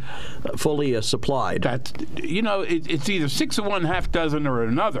fully supplied. It's either 6 of one, half dozen, or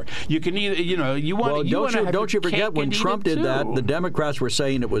another. You can either you want. Don't you forget when Trump did that, the Democrats were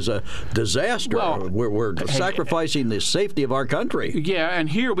saying it was a disaster. We're sacrificing the safety of our country. Yeah, and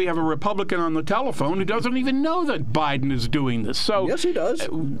here we have a Republican on the telephone who doesn't even know that Biden is doing this. So yes, he does.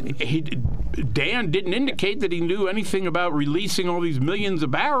 Dan didn't indicate that he knew anything about releasing all these millions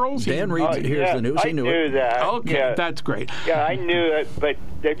of barrels. Dan reads here's the news. He knew it. That. Okay, yeah. That's great. Yeah, I knew it, but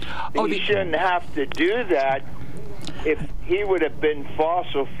he shouldn't have to do that. If he would have been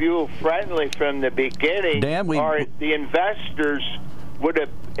fossil fuel friendly from the beginning, or the investors would have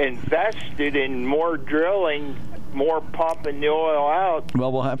invested in more drilling, more pumping the oil out.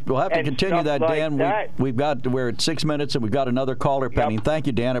 Well, we'll have to continue that, Dan. We're at 6 minutes, and we've got another caller pending. Yep. Thank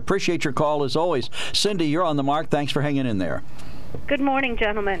you, Dan. Appreciate your call as always. Cindy, you're on the mark. Thanks for hanging in there. Good morning,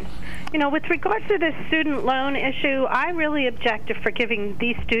 gentlemen. With regards to this student loan issue, I really object to forgiving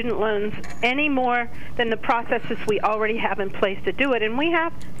these student loans any more than the processes we already have in place to do it. And we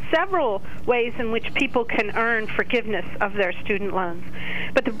have several ways in which people can earn forgiveness of their student loans.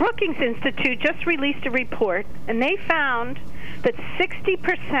 But the Brookings Institute just released a report, and they found that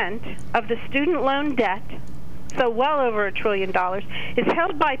 60% of the student loan debt, so well over $1 trillion, is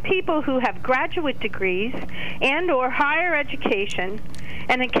held by people who have graduate degrees and or higher education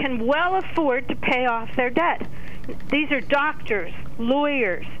and can well afford to pay off their debt. These are doctors,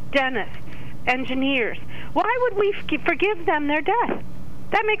 lawyers, dentists, engineers. Why would we forgive them their debt?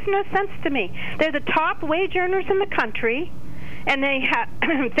 That makes no sense to me. They're the top wage earners in the country, and they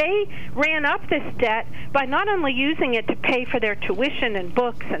ran up this debt by not only using it to pay for their tuition and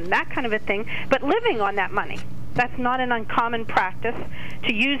books and that kind of a thing, but living on that money. That's not an uncommon practice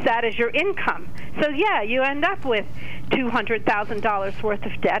to use that as your income. So, yeah, you end up with $200,000 worth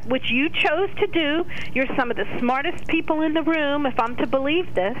of debt, which you chose to do. You're some of the smartest people in the room, if I'm to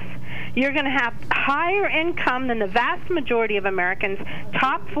believe this. You're going to have higher income than the vast majority of Americans,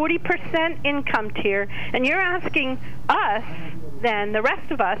 top 40% income tier, and you're asking us, then, the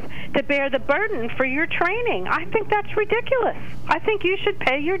rest of us, to bear the burden for your training. I think that's ridiculous. I think you should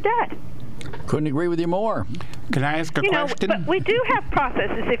pay your debt. Couldn't agree with you more. Can I ask a question? But we do have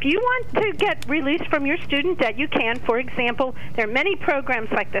processes. If you want to get released from your student debt, you can. For example, there are many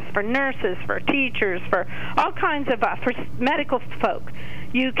programs like this for nurses, for teachers, for all kinds of for medical folk.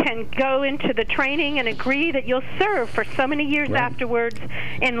 You can go into the training and agree that you'll serve for so many years afterwards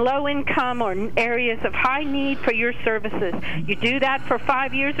in low income or areas of high need for your services. You do that for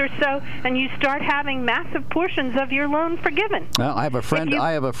 5 years or so, and you start having massive portions of your loan forgiven. Well, I have a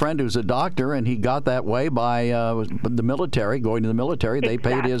friend who's a doctor, and he got that way by the military. Going to the military, they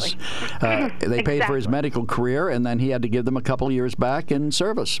paid his paid for his medical career, and then he had to give them a couple of years back in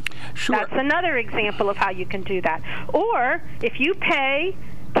service. Sure. That's another example of how you can do that. Or if you pay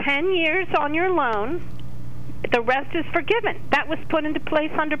 10 years on your loan, the rest is forgiven. That was put into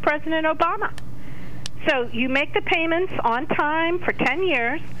place under President Obama. So you make the payments on time for 10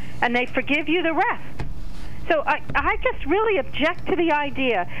 years, and they forgive you the rest. So I just really object to the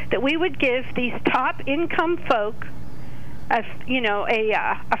idea that we would give these top income folk a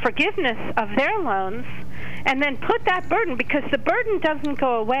forgiveness of their loans and then put that burden, because the burden doesn't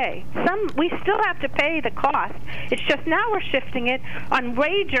go away. We still have to pay the cost. It's just now we're shifting it on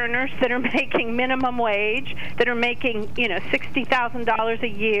wage earners that are making minimum wage, that are making $60,000 a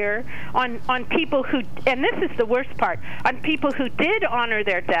year, on people who, and this is the worst part, on people who did honor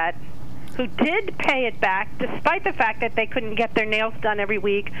their debt, who did pay it back despite the fact that they couldn't get their nails done every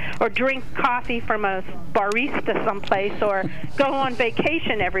week or drink coffee from a barista someplace or go on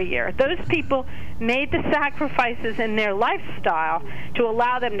vacation every year. Those people made the sacrifices in their lifestyle to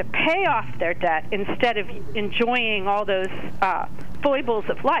allow them to pay off their debt instead of enjoying all those foibles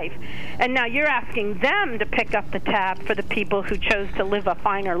of life. And now you're asking them to pick up the tab for the people who chose to live a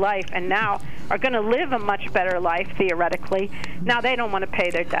finer life and now are going to live a much better life, theoretically. Now they don't want to pay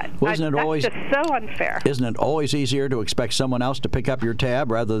their debt. That's just so unfair. Isn't it always easier to expect someone else to pick up your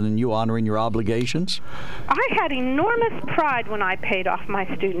tab rather than you honoring your obligations? I had enormous pride when I paid off my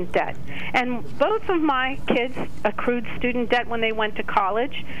student debt. And both of my kids accrued student debt when they went to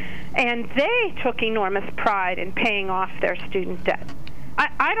college, and they took enormous pride in paying off their student debt.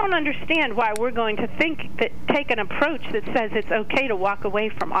 I don't understand why we're going to take an approach that says it's okay to walk away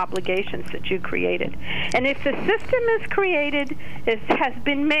from obligations that you created. And if the system is created, has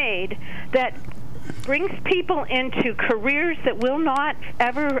been made, that brings people into careers that will not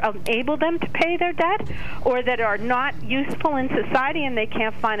ever enable them to pay their debt, or that are not useful in society and they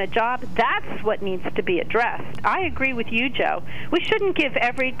can't find a job, that's what needs to be addressed. I agree with you, Joe. We shouldn't give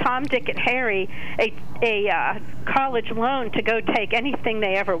every Tom, Dick, and Harry a college loan to go take anything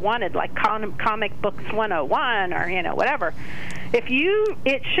they ever wanted, like Comic Books 101 or whatever.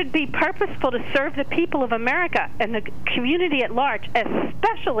 It should be purposeful to serve the people of America and the community at large,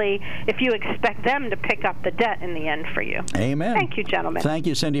 especially if you expect them to pick up the debt in the end for you. Amen. Thank you, gentlemen. Thank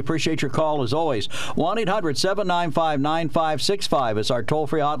you, Cindy. Appreciate your call as always. 1-800-795-9565 is our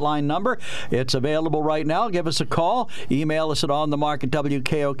toll-free hotline number. It's available right now. Give us a call. Email us at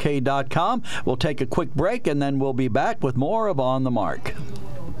onthemark@wkok.com. We'll take a quick break, and then we'll be back with more of On the Mark.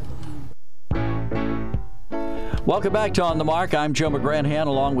 Welcome back to On the Mark. I'm Joe McGranhan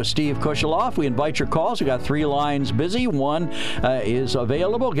along with Steve Kusheloff. We invite your calls. We've got 3 lines busy. One is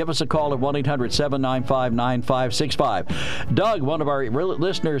available. Give us a call at 1-800-795-9565. Doug, one of our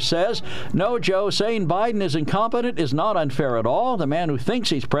listeners, says, "No, Joe, saying Biden is incompetent is not unfair at all. The man who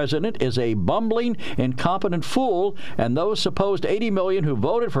thinks he's president is a bumbling, incompetent fool, and those supposed 80 million who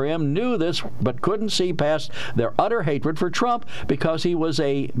voted for him knew this but couldn't see past their utter hatred for Trump because he was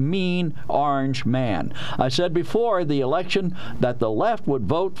a mean orange man. I said before the election that the left would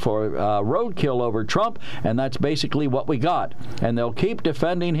vote for roadkill over Trump, and that's basically what we got. And they'll keep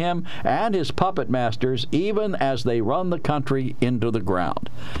defending him and his puppet masters even as they run the country into the ground."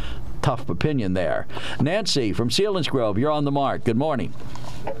 Tough opinion there. Nancy from Selinsgrove, you're on the Mark. Good morning.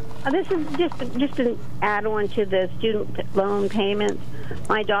 This is just an add-on to the student loan payments.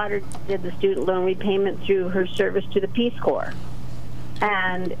 My daughter did the student loan repayment through her service to the Peace Corps.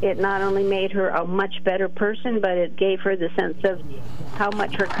 And it not only made her a much better person, but it gave her the sense of how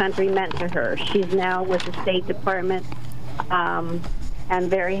much her country meant to her. She's now with the State Department and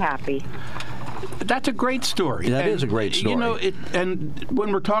very happy. That's a great story. That is a great story. And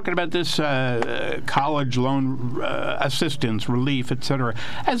when we're talking about this college loan assistance, relief, etc.,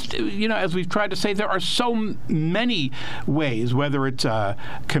 as we've tried to say, there are so many ways. Whether it's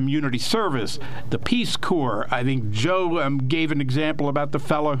community service, the Peace Corps. I think Joe gave an example about the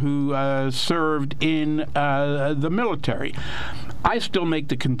fellow who served in the military. I still make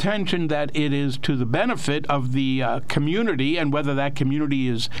the contention that it is to the benefit of the community, and whether that community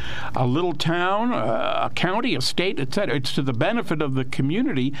is a little town town, a county, a state, etc. It's to the benefit of the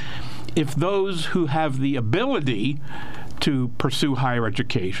community if those who have the ability to pursue higher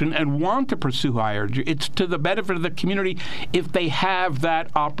education and want to pursue higher education, it's to the benefit of the community if they have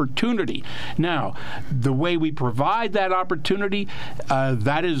that opportunity. Now, the way we provide that opportunity,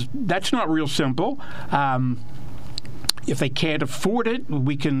 that's not real simple. If they can't afford it,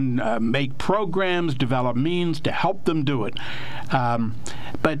 we can make programs, develop means to help them do it.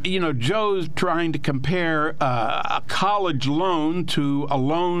 But, Joe's trying to compare a college loan to a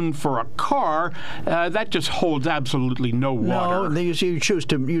loan for a car. That just holds absolutely no water. No, you choose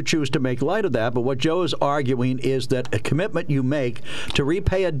to make light of that, but what Joe is arguing is that a commitment you make to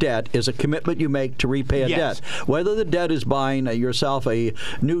repay a debt is a commitment you make to repay a debt. Whether the debt is buying yourself a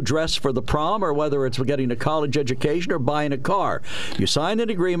new dress for the prom or whether it's getting a college education or buying a car. You signed an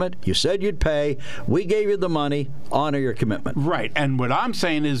agreement. You said you'd pay. We gave you the money. Honor your commitment. Right. And what I'm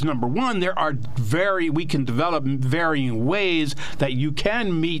saying is, number one, we can develop varying ways that you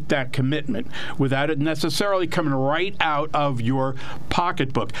can meet that commitment without it necessarily coming right out of your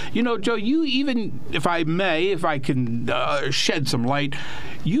pocketbook. Joe, you even, if I can shed some light,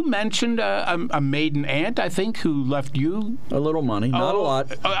 you mentioned a maiden aunt, I think, who left you a little money, not a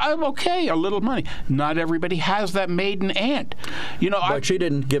lot. Okay, a little money. Not everybody has that maiden aunt. But she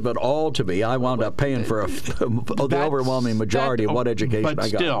didn't give it all to me. I wound up paying for the overwhelming majority of what education I got. But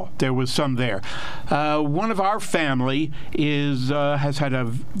still, there was some there. One of our family has had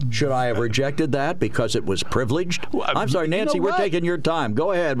a... Should I have rejected that because it was privileged? I'm sorry, Nancy, we're taking your time.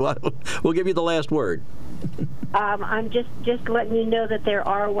 Go ahead. We'll give you the last word. I'm just letting you know that there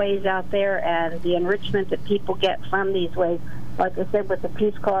are ways out there, and the enrichment that people get from these ways, like I said, with the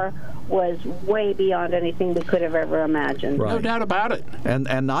Peace Corps, was way beyond anything we could have ever imagined. Right. No doubt about it.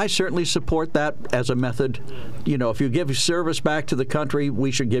 And I certainly support that as a method. If you give service back to the country,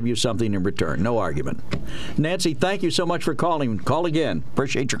 we should give you something in return. No argument. Nancy, thank you so much for calling. Call again.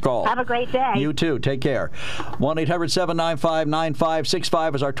 Appreciate your call. Have a great day. You too. Take care.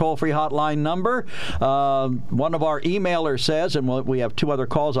 1-800-795-9565 is our toll-free hotline number. One of our emailers says, and we have two other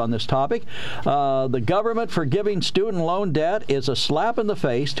calls on this topic, the government forgiving student loan debt is a slap in the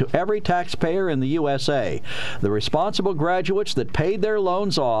face to every taxpayer in the USA. The responsible graduates that paid their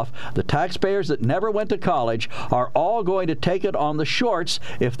loans off, the taxpayers that never went to college, are all going to take it on the shorts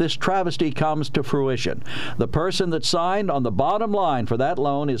if this travesty comes to fruition. The person that signed on the bottom line for that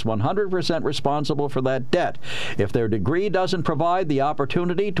loan is 100% responsible for that debt. If their degree doesn't provide the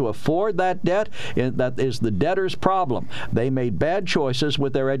opportunity to afford that debt, that is the debtor's problem. They made bad choices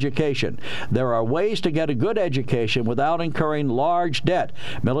with their education. There are ways to get a good education without incurring large debt.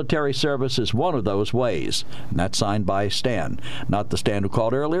 Military service is one of those ways. And that's signed by Stan. Not the Stan who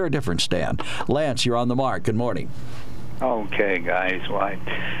called earlier, a different Stan. Lance, you're on the mark. Good morning. Okay, guys.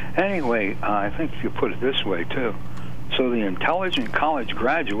 Anyway, I think you put it this way, too. So the intelligent college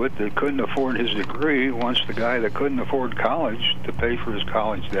graduate that couldn't afford his degree wants the guy that couldn't afford college to pay for his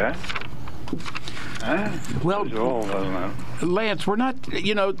college debt? Well, Lance, we're not,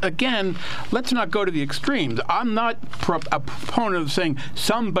 again, let's not go to the extremes. I'm not a proponent of saying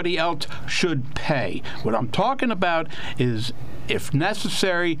somebody else should pay. What I'm talking about is, if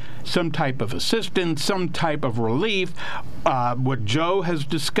necessary, some type of assistance, some type of relief. What Joe has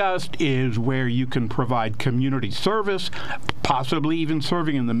discussed is where you can provide community service, possibly even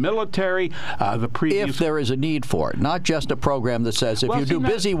serving in the military. If there is a need for it, not just a program that says, if you do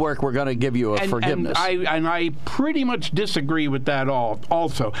busy work, we're going to give you a forgiveness. And I pretty much disagree with that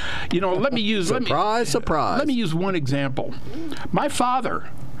also. Let me use... surprise. Let me use one example. My father...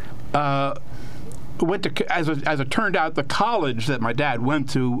 went to, as it turned out, the college that my dad went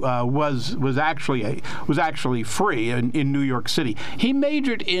to was actually free in New York City. He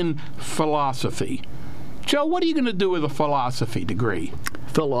majored in philosophy. Joe, what are you going to do with a philosophy degree?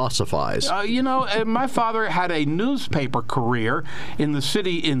 Philosophize. My father had a newspaper career in the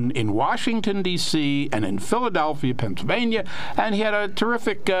city in Washington, D.C. and in Philadelphia, Pennsylvania, and he had a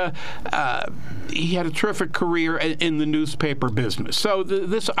terrific career in the newspaper business. So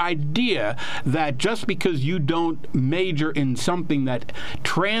this idea that just because you don't major in something that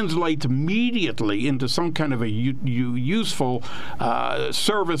translates immediately into some kind of a useful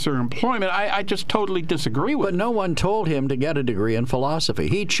service or employment, I just totally disagree with. But no one told him to get a degree in philosophy.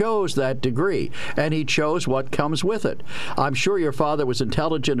 philosophy. He chose that degree, and he chose what comes with it. I'm sure your father was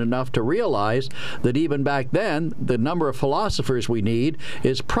intelligent enough to realize that even back then, the number of philosophers we need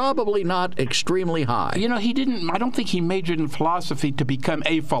is probably not extremely high. You know, I don't think he majored in philosophy to become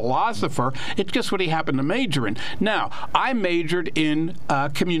a philosopher. It's just what he happened to major in. Now, I majored in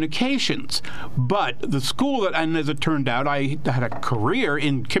communications, but the school and as it turned out, I had a career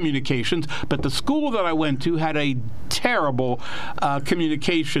in communications, but the school that I went to had a terrible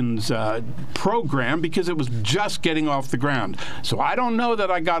communications program because it was just getting off the ground. So I don't know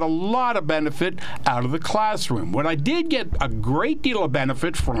that I got a lot of benefit out of the classroom. What I did get a great deal of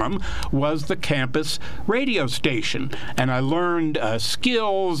benefit from was the campus radio station, and I learned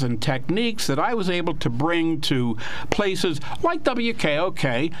skills and techniques that I was able to bring to places like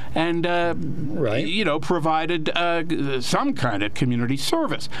WKOK and provided some kind of community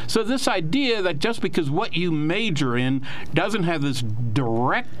service. So this idea that just because what you major in doesn't have this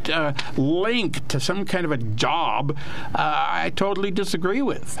direct link to some kind of a job, I totally disagree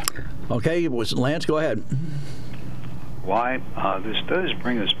with. Okay, Lance, go ahead. Why? This does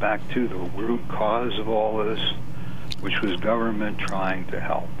bring us back to the root cause of all this, which was government trying to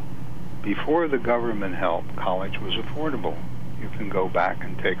help. Before the government helped, college was affordable. You can go back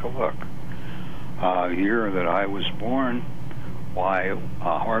and take a look. Year that I was born,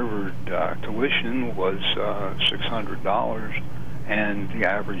 Harvard tuition was $600, and the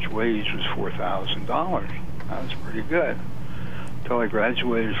average wage was $4,000. That was pretty good. Until I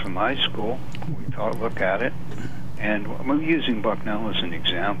graduated from high school, we took a look at it, and I'm using Bucknell as an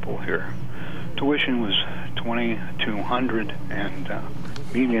example here. Tuition was $2,200, and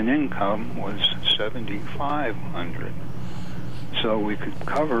median income was $7,500. So we could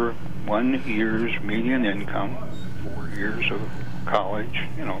cover 1 year's median income, 4 years of college,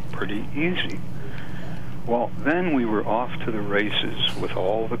 pretty easy. Well, then we were off to the races with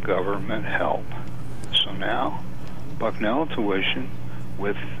all the government help. So now, Bucknell tuition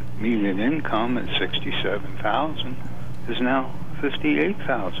with median income at $67,000 is now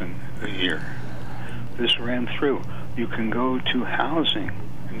 $58,000 a year. This ran through. You can go to housing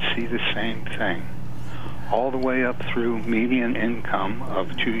and see the same thing. All the way up through median income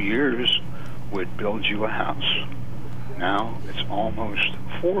of 2 years would build you a house. Now it's almost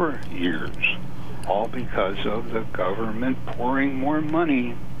 4 years, all because of the government pouring more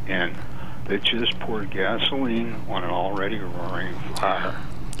money in that just poured gasoline on an already roaring fire.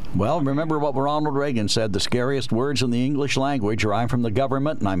 Well, remember what Ronald Reagan said, the scariest words in the English language are, I'm from the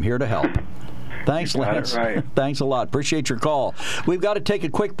government and I'm here to help. Thanks, Lance. Right. Thanks a lot. Appreciate your call. We've got to take a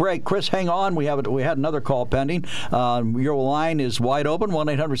quick break. Chris, hang on. We had another call pending. Your line is wide open,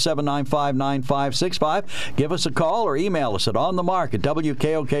 1-800-795-9565. Give us a call or email us at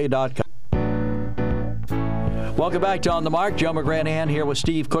onthemark@wkok.com. Welcome back to On the Mark. Joe McGranahan here with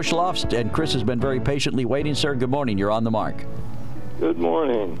Steve Kushloff, and Chris has been very patiently waiting. Sir, good morning. You're on the mark. Good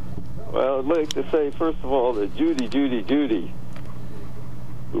morning. Well, I'd like to say, first of all, that Judy,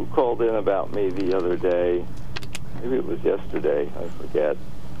 who called in about me the other day, maybe it was yesterday, I forget.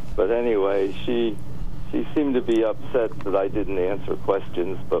 But anyway, she seemed to be upset that I didn't answer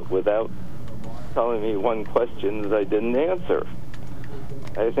questions, but without telling me one question that I didn't answer.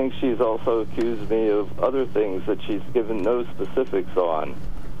 I think she's also accused me of other things that she's given no specifics on.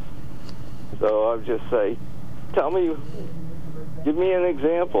 So I'll just say, give me an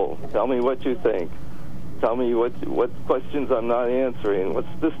example. Tell me what you think. Tell me what questions I'm not answering, what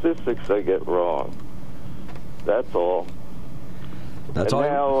statistics I get wrong. That's all. That's all.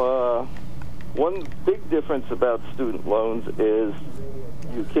 Now, one big difference about student loans is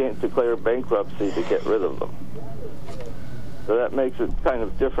you can't declare bankruptcy to get rid of them. So that makes it kind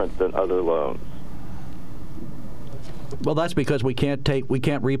of different than other loans. Well, that's because we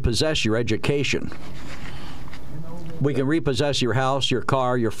can't repossess your education. We can repossess your house, your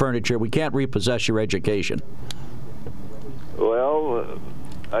car, your furniture. We can't repossess your education. Well,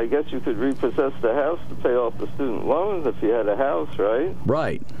 I guess you could repossess the house to pay off the student loans if you had a house, right?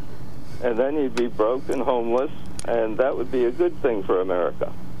 Right. And then you'd be broke and homeless, and that would be a good thing for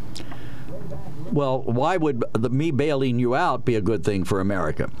America. Well, why would me bailing you out be a good thing for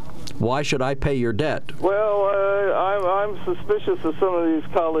America? Why should I pay your debt? Well, I'm suspicious of some of these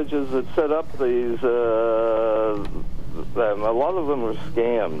colleges that set up these. A lot of them are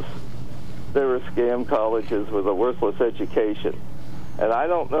scams. They were scam colleges with a worthless education, and I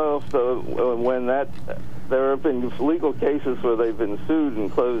don't know if there have been legal cases where they've been sued and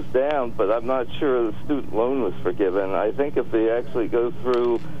closed down, but I'm not sure the student loan was forgiven. I think if they actually go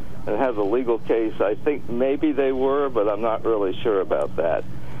through and have a legal case, I think maybe they were, but I'm not really sure about that.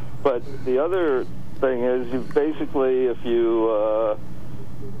 But the other thing is, if you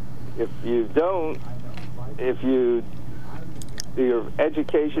if you don't, if your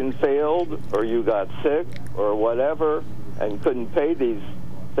education failed or you got sick or whatever and couldn't pay these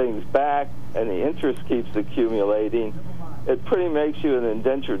things back and the interest keeps accumulating, it pretty makes you an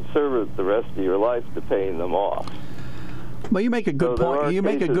indentured servant the rest of your life to paying them off. Well, you make a good point. You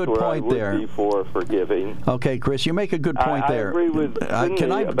make a good point there. I would be for forgiving. Okay, Chris, you make a good point there. I agree with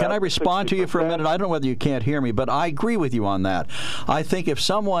can I respond 60%? To you for a minute? I don't know whether you can't hear me, but I agree with you on that. I think if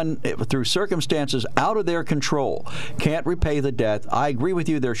someone, through circumstances out of their control, can't repay the debt, I agree with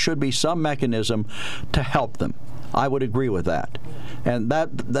you. There should be some mechanism to help them. I would agree with that. And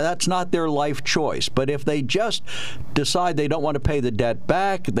that's not their life choice. But if they just decide they don't want to pay the debt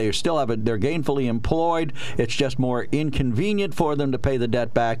back, they're gainfully employed, it's just more inconvenient for them to pay the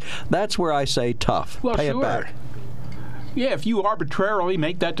debt back, that's where I say tough. Well, pay sure. it back. Yeah, if you arbitrarily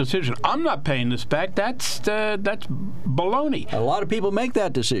make that decision, I'm not paying this back, that's baloney. A lot of people make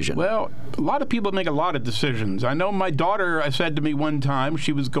that decision. Well, a lot of people make a lot of decisions. I know my daughter said to me one time,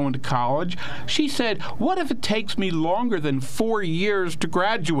 she was going to college, she said, what if it takes me longer than 4 years to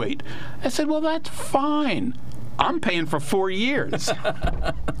graduate? I said, well, that's fine. I'm paying for 4 years.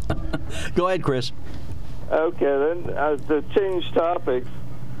 Go ahead, Chris. Okay, then to change topics,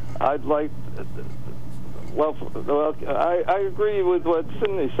 I'd like... Well, I agree with what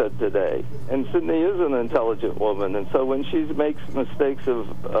Sydney said today, and Sydney is an intelligent woman, and so when she makes mistakes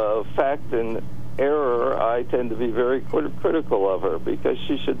of fact and error, I tend to be very critical of her because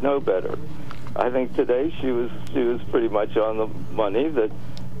she should know better. I think today she was pretty much on the money that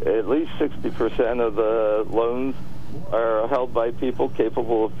at least 60% of the loans are held by people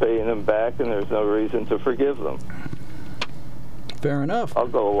capable of paying them back, and there's no reason to forgive them. Fair enough. I'll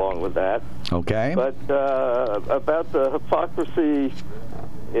go along with that. Okay. But about the hypocrisy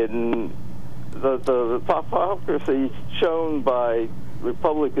in the hypocrisy shown by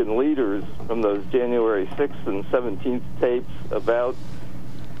Republican leaders from those January 6th and 17th tapes about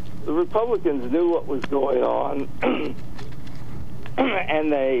the Republicans knew what was going on,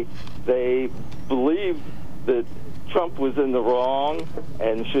 and they believed that Trump was in the wrong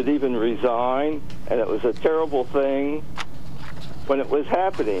and should even resign, and it was a terrible thing when it was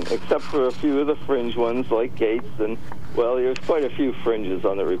happening, except for a few of the fringe ones like Gates, and, well, there's quite a few fringes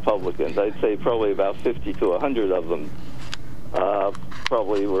on the Republicans. I'd say probably about 50 to 100 of them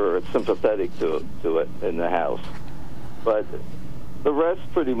probably were sympathetic to it in the House. But the rest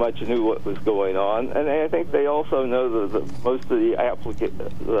pretty much knew what was going on, and I think they also know that most of the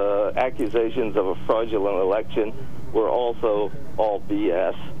accusations of a fraudulent election were also all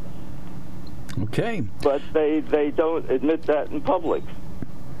BS. Okay. But they don't admit that in public.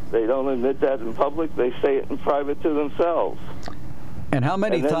 They don't admit that in public. They say it in private to themselves. And how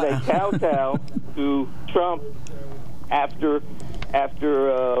many times? And then they kowtow to Trump after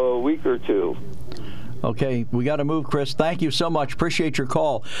a week or two. Okay, we got to move, Chris. Thank you so much. Appreciate your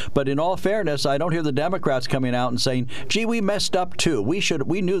call. But in all fairness, I don't hear the Democrats coming out and saying, "Gee, we messed up too. We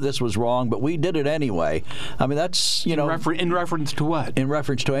knew this was wrong, but we did it anyway." I mean, that's in reference to what? In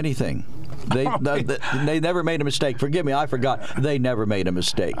reference to anything. They never made a mistake. Forgive me, I forgot. They never made a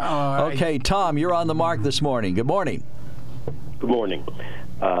mistake. Okay, Tom, you're on the mark this morning. Good morning. Good morning.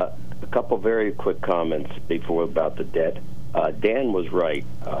 A couple very quick comments before about the debt. Dan was right,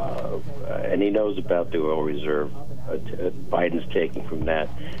 and he knows about the oil reserve. Biden's taking from that,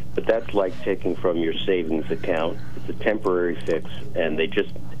 but that's like taking from your savings account. It's a temporary fix, and they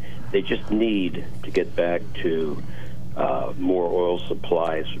just need to get back to more oil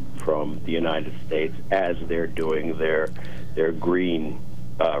supplies from the United States as they're doing their green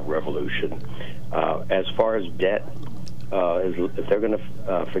revolution. As far as debt, if they're going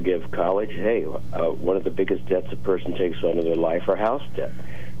to forgive college, hey, one of the biggest debts a person takes on in their life are house debt.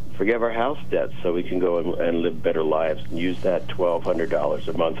 Forgive our house debts so we can go and live better lives and use that $1,200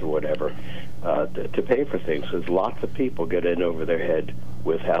 a month or whatever to pay for things. Because lots of people get in over their head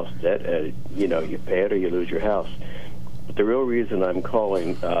with house debt, and you pay it or you lose your house. But the real reason I'm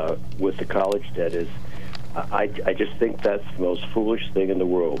calling with the college debt is I just think that's the most foolish thing in the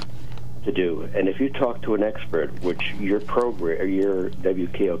world to do. And if you talk to an expert, which your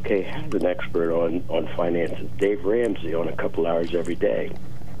WKOK has an expert on finances, Dave Ramsey, on a couple hours every day.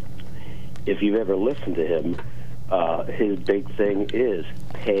 If you've ever listened to him, his big thing is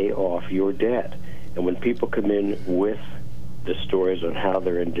pay off your debt. And when people come in with the stories on how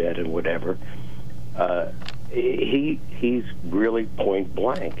they're in debt and whatever, he's really point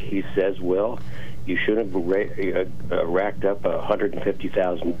blank. He says, well, you shouldn't have racked up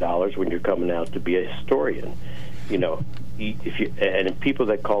 $150,000 when you're coming out to be a historian. And people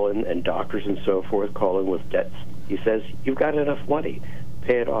that call in, and doctors and so forth, call in with debts, he says, you've got enough money.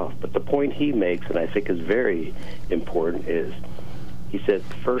 pay it off. But the point he makes, and I think is very important, is he says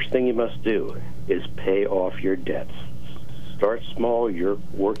the first thing you must do is pay off your debts. Start small,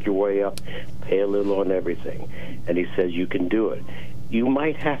 work your way up, pay a little on everything. And he says you can do it. You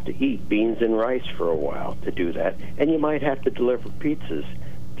might have to eat beans and rice for a while to do that, and you might have to deliver pizzas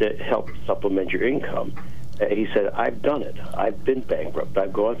to help supplement your income. He said, I've done it. I've been bankrupt.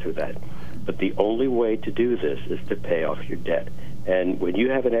 I've gone through that. But the only way to do this is to pay off your debt. And when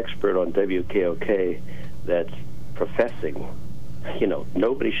you have an expert on WKOK that's professing,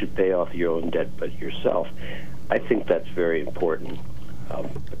 nobody should pay off your own debt but yourself, I think that's very important.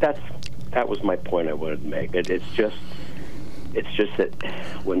 But that was my point I wanted to make. It's just that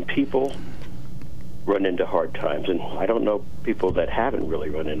when people run into hard times, and I don't know people that haven't really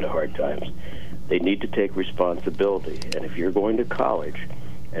run into hard times, they need to take responsibility. And if you're going to college,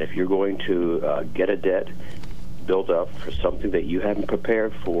 and if you're going to get a debt built up for something that you haven't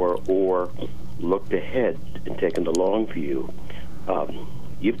prepared for or looked ahead and taken the long view,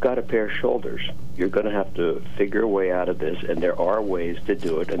 you've got a pair of shoulders. You're going to have to figure a way out of this, and there are ways to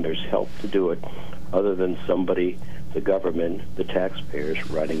do it, and there's help to do it other than somebody, the government, the taxpayers,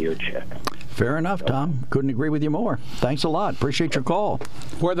 writing you a check. Fair enough, Tom. Couldn't agree with you more. Thanks a lot. Appreciate your call.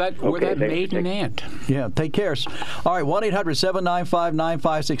 Or that maiden aunt. Yeah, take care. All right,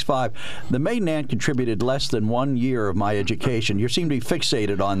 1-800-795-9565. The maiden aunt contributed less than 1 year of my education. You seem to be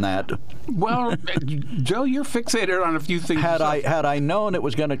fixated on that. Well, Joe, you're fixated on a few things. Had I known it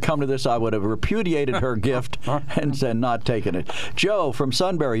was going to come to this, I would have repudiated her gift and said not taken it. Joe from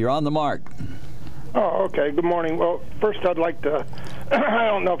Sunbury, you're on the mark. Oh, okay. Good morning. Well, first I'd like to, I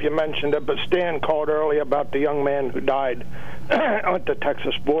don't know if you mentioned it, but Stan called earlier about the young man who died at the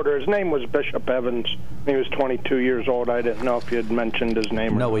Texas border. His name was Bishop Evans. He was 22 years old. I didn't know if you had mentioned his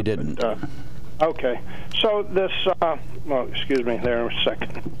name or not. No, we didn't. But, okay. So this, excuse me there a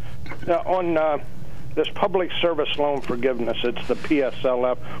second. On this public service loan forgiveness, it's the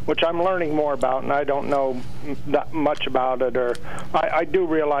PSLF, which I'm learning more about, and I don't know that much about it. Or I do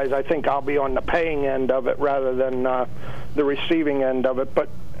realize I think I'll be on the paying end of it rather than the receiving end of it. But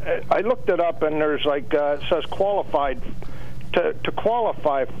I looked it up, and there's it says qualified. To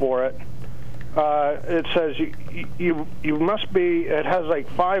qualify for it, it says you must be. It has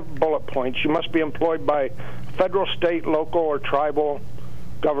 5 bullet points. You must be employed by federal, state, local, or tribal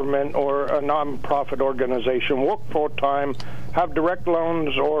government or a non-profit organization, work full-time, have direct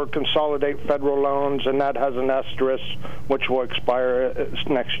loans or consolidate federal loans, and that has an asterisk which will expire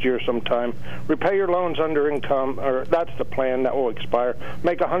next year sometime. Repay your loans under income, or that's the plan that will expire.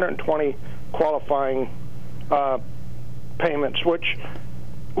 Make 120 qualifying payments, which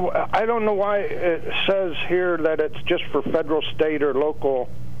I don't know why it says here that it's just for federal, state, or local,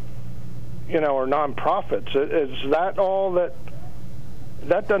 or non-profits. Is that all that...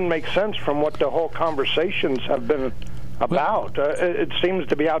 That doesn't make sense from what the whole conversations have been about. It seems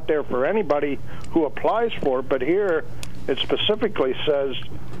to be out there for anybody who applies for it, but here it specifically says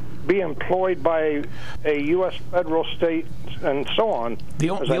be employed by a U.S. federal, state, and so on.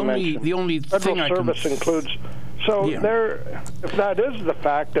 The only federal thing service includes. So if that is the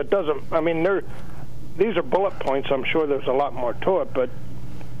fact, that doesn't. I mean, these are bullet points. I'm sure there's a lot more to it, but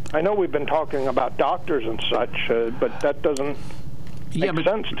I know we've been talking about doctors and such, but that doesn't make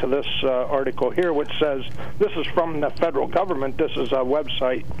sense to this article here, which says this is from the federal government. This is a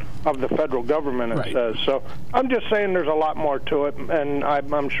website of the federal government, it says. So I'm just saying there's a lot more to it, and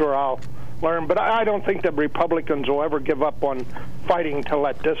I'm sure I'll learn. But I don't think the Republicans will ever give up on fighting to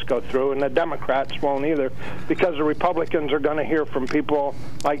let this go through, and the Democrats won't either, because the Republicans are going to hear from people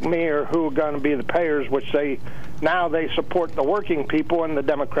like me or who are going to be the payers, which they support the working people, and the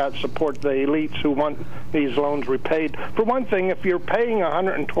Democrats support the elites who want these loans repaid. For one thing, if you're paying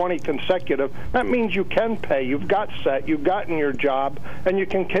 120 consecutive, that means you can pay. You've got you've gotten your job, and you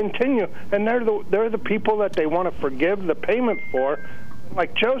can continue. And they're the people that they want to forgive the payment for.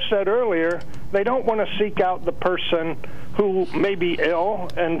 Like Joe said earlier, they don't want to seek out the person who may be ill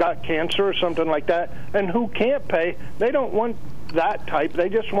and got cancer or something like that, and who can't pay. They don't want that type. They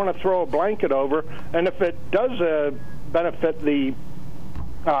just want to throw a blanket over, and if it does benefit the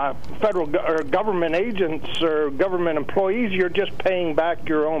federal or government agents or government employees, you're just paying back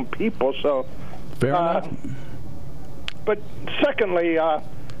your own people. So, fair enough. But secondly,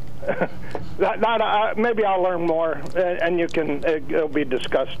 maybe I'll learn more, and it'll be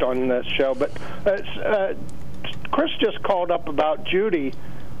discussed on this show. But Chris just called up about Judy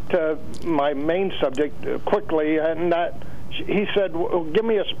to my main subject quickly, and that he said, well, give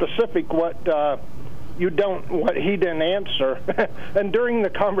me a specific what he didn't answer. And during the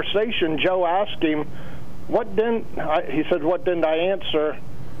conversation, Joe asked him, what didn't I answer?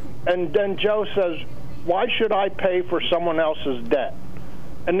 And then Joe says, why should I pay for someone else's debt?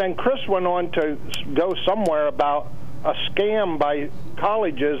 And then Chris went on to go somewhere about a scam by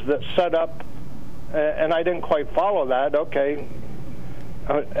colleges that set up, and I didn't quite follow that. Okay.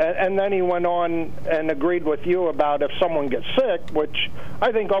 And then he went on and agreed with you about if someone gets sick, which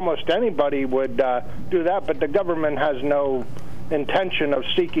I think almost anybody would do that, but the government has no intention of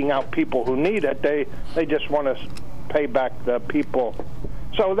seeking out people who need it. They just want to pay back the people.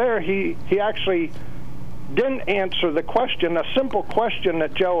 So there he actually didn't answer the question, a simple question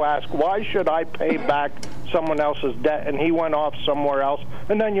that Joe asked, why should I pay back someone else's debt? And he went off somewhere else.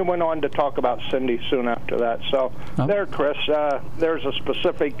 And then you went on to talk about Cindy soon after that. So there, Chris, there's a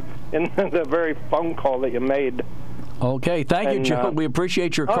specific in the very phone call that you made. Okay, thank you, Joe. We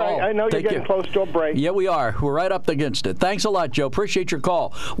appreciate your call. All right, I know you're getting close to a break. Yeah, we are. We're right up against it. Thanks a lot, Joe. Appreciate your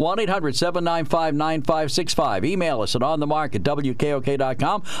call. 1-800-795-9565. Email us at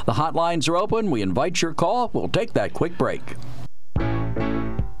onthemark@wkok.com. The hotlines are open. We invite your call. We'll take that quick break.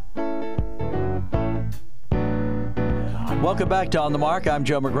 Welcome back to On the Mark. I'm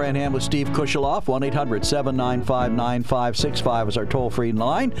Joe McGranham with Steve Kusheloff. 1-800-795-9565 is our toll-free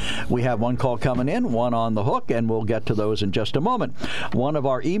line. We have one call coming in, one on the hook, and we'll get to those in just a moment. One of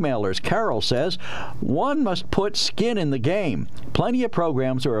our emailers, Carol, says, one must put skin in the game. Plenty of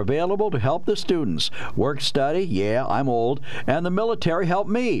programs are available to help the students. Work study, yeah, I'm old, and the military helped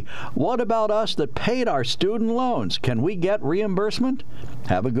me. What about us that paid our student loans? Can we get reimbursement?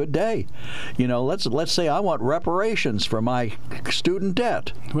 Have a good day. You know, let's say I want reparations for my student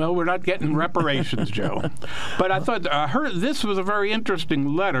debt. Well, we're not getting reparations, Joe. But I thought this was a very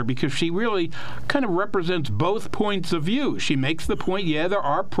interesting letter because she really kind of represents both points of view. She makes the point, yeah, there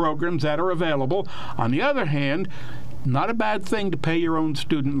are programs that are available. On the other hand, not a bad thing to pay your own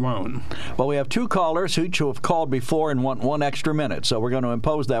student loan. Well, we have two callers who have called before and want 1 extra minute, so we're going to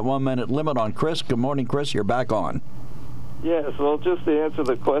impose that 1 minute limit on Chris. Good morning, Chris. You're back on. Yes, well, just to answer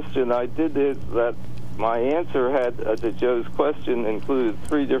the question, I did it that my answer had to Joe's question included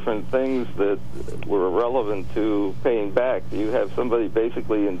 3 different things that were relevant to paying back. You have somebody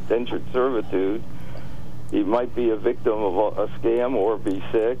basically in indentured servitude. He might be a victim of a scam or be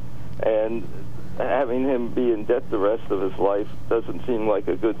sick, and having him be in debt the rest of his life doesn't seem like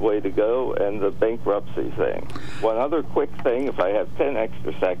a good way to go, and the bankruptcy thing. One other quick thing, if I have 10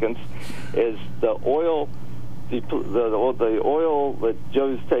 extra seconds, is the oil. The oil that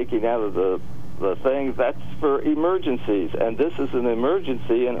Joe's taking out of the thing, that's for emergencies, and this is an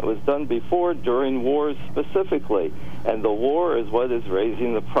emergency, and it was done before during wars specifically, and the war is what is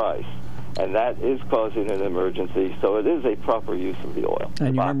raising the price, and that is causing an emergency, so it is a proper use of the oil.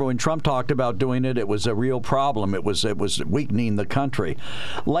 And you remember when Trump talked about doing it, it was a real problem. It was weakening the country.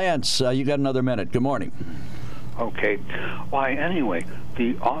 Lance, you got another minute. Good morning. Okay. Why, anyway,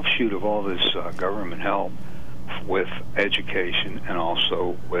 the offshoot of all this government help with education and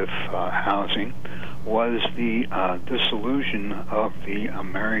also with housing was the dissolution of the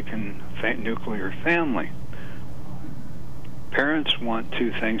American nuclear family. Parents want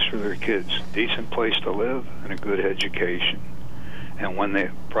 2 things for their kids: decent place to live and a good education. And when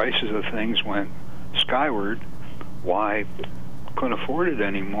the prices of things went skyward, why couldn't afford it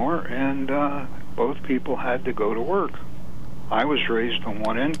anymore, and both people had to go to work. I was raised on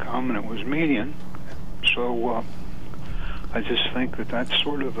one income, and it was median. So I just think that that's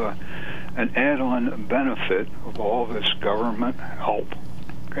sort of an add-on benefit of all this government help.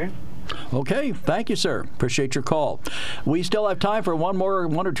 Okay, thank you, sir. Appreciate your call. We still have time for one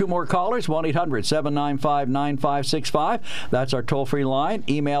or two more callers. 1-800-795-9565. That's our toll-free line.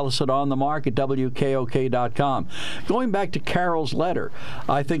 Email us at onthemark@wkok.com. Going back to Carol's letter,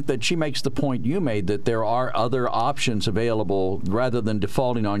 I think that she makes the point you made that there are other options available rather than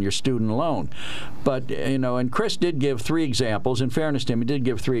defaulting on your student loan. But, you know, and Chris did give 3 examples. In fairness to him, he did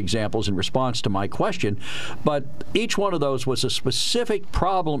give 3 examples in response to my question. But each one of those was a specific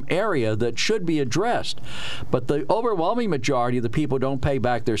problem area that should be addressed. But the overwhelming majority of the people who don't pay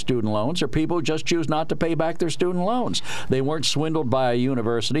back their student loans are people who just choose not to pay back their student loans. They weren't swindled by a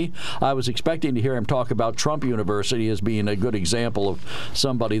university. I was expecting to hear him talk about Trump University as being a good example of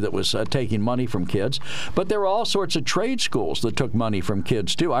somebody that was taking money from kids. But there were all sorts of trade schools that took money from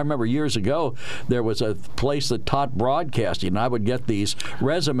kids, too. I remember years ago there was a place that taught broadcasting, and I would get these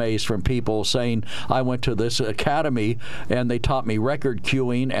resumes from people saying, I went to this academy, and they taught me record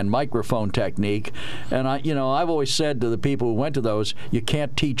cueing and microphone microphone technique. And I've always said to the people who went to those, you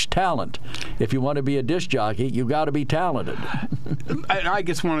can't teach talent. If you want to be a disc jockey, you got to be talented. I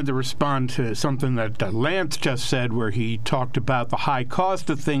just wanted to respond to something that Lance just said, where he talked about the high cost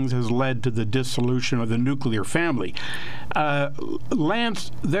of things has led to the dissolution of the nuclear family.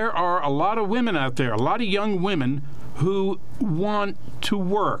 Lance, there are a lot of women out there, a lot of young women who want to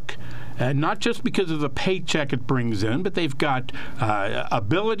work. Not just because of the paycheck it brings in, but they've got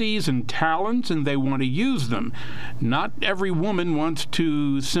abilities and talents, and they want to use them. Not every woman wants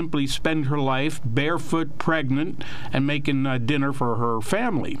to simply spend her life barefoot, pregnant, and making dinner for her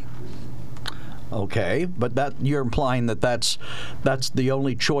family. Okay, but you're implying that's the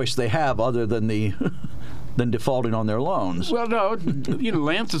only choice they have other than than defaulting on their loans. Well, no,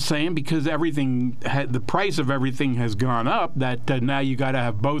 Lance is saying because the price of everything has gone up, that now you got to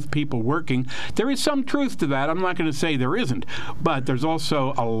have both people working. There is some truth to that. I'm not going to say there isn't, but there's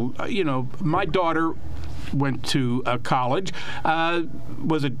also my daughter went to college.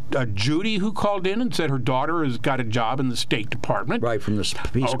 Was it Judy who called in and said her daughter has got a job in the State Department? Right, from the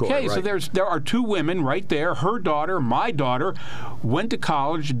Peace Corps. Okay, so there are two women right there. Her daughter, my daughter, went to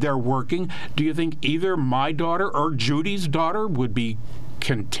college. They're working. Do you think either my daughter or Judy's daughter would be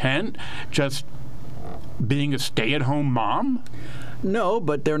content just being a stay-at-home mom? No,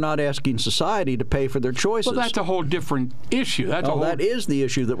 but they're not asking society to pay for their choices. Well, that's a whole different issue. That is the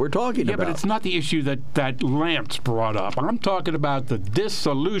issue that we're talking about. Yeah, but it's not the issue that Lance brought up. I'm talking about the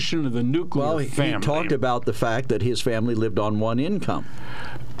dissolution of the nuclear family. He talked about the fact that his family lived on one income.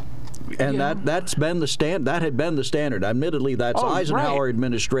 And that's been the that had been the standard. Admittedly, that's Eisenhower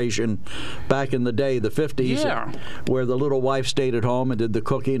administration back in the day, the 50s, where the little wife stayed at home and did the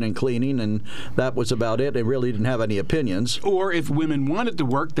cooking and cleaning, and that was about it. They really didn't have any opinions. Or if women wanted to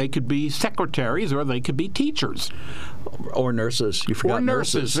work, they could be secretaries or they could be teachers. Or nurses. You forgot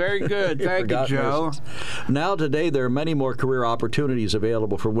nurses. Very good. Thank you, Joe. Nurses. Now, today, there are many more career opportunities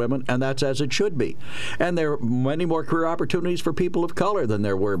available for women, and that's as it should be. And there are many more career opportunities for people of color than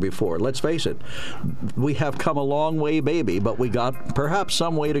there were before. Let's face it, we have come a long way, baby, but we got perhaps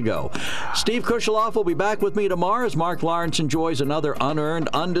some way to go. Steve Kusheloff will be back with me tomorrow as Mark Lawrence enjoys another unearned,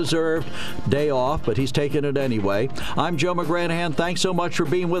 undeserved day off, but he's taking it anyway. I'm Joe McGranahan. Thanks so much for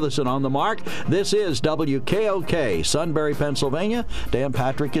being with us and On the Mark. This is WKOK, Sunbury, Pennsylvania. Dan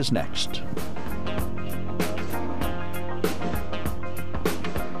Patrick is next.